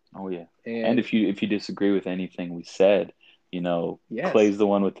 Oh, yeah. And if you disagree with anything we said, yes. Clay's the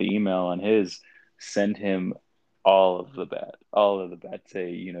one with the email on his. Send him all of the bad.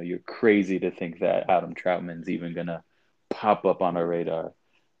 Say, you're crazy to think that Adam Troutman's even going to pop up on our radar.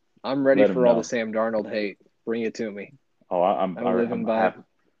 I'm ready for all the Sam Darnold hate. Bring it to me. Oh, I'm living by.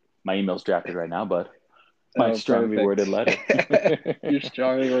 My email's drafted right now, bud. My strongly worded letter. Your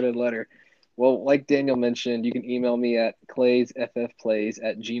strongly worded letter. Well, like Daniel mentioned, you can email me at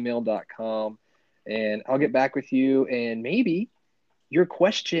claysffplays@gmail.com, and I'll get back with you. And maybe your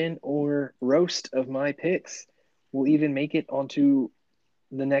question or roast of my picks will even make it onto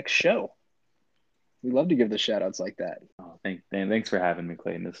the next show. We love to give the shout outs like that. Oh, thanks for having me,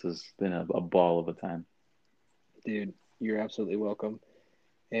 Clayton. This has been a ball of a time. Dude, you're absolutely welcome.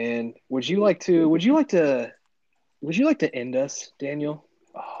 And would you like to end us, Daniel?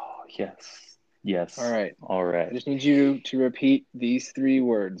 Oh, yes. All right. I just need you to repeat these 3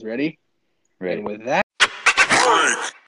 words. Ready? Ready. And with that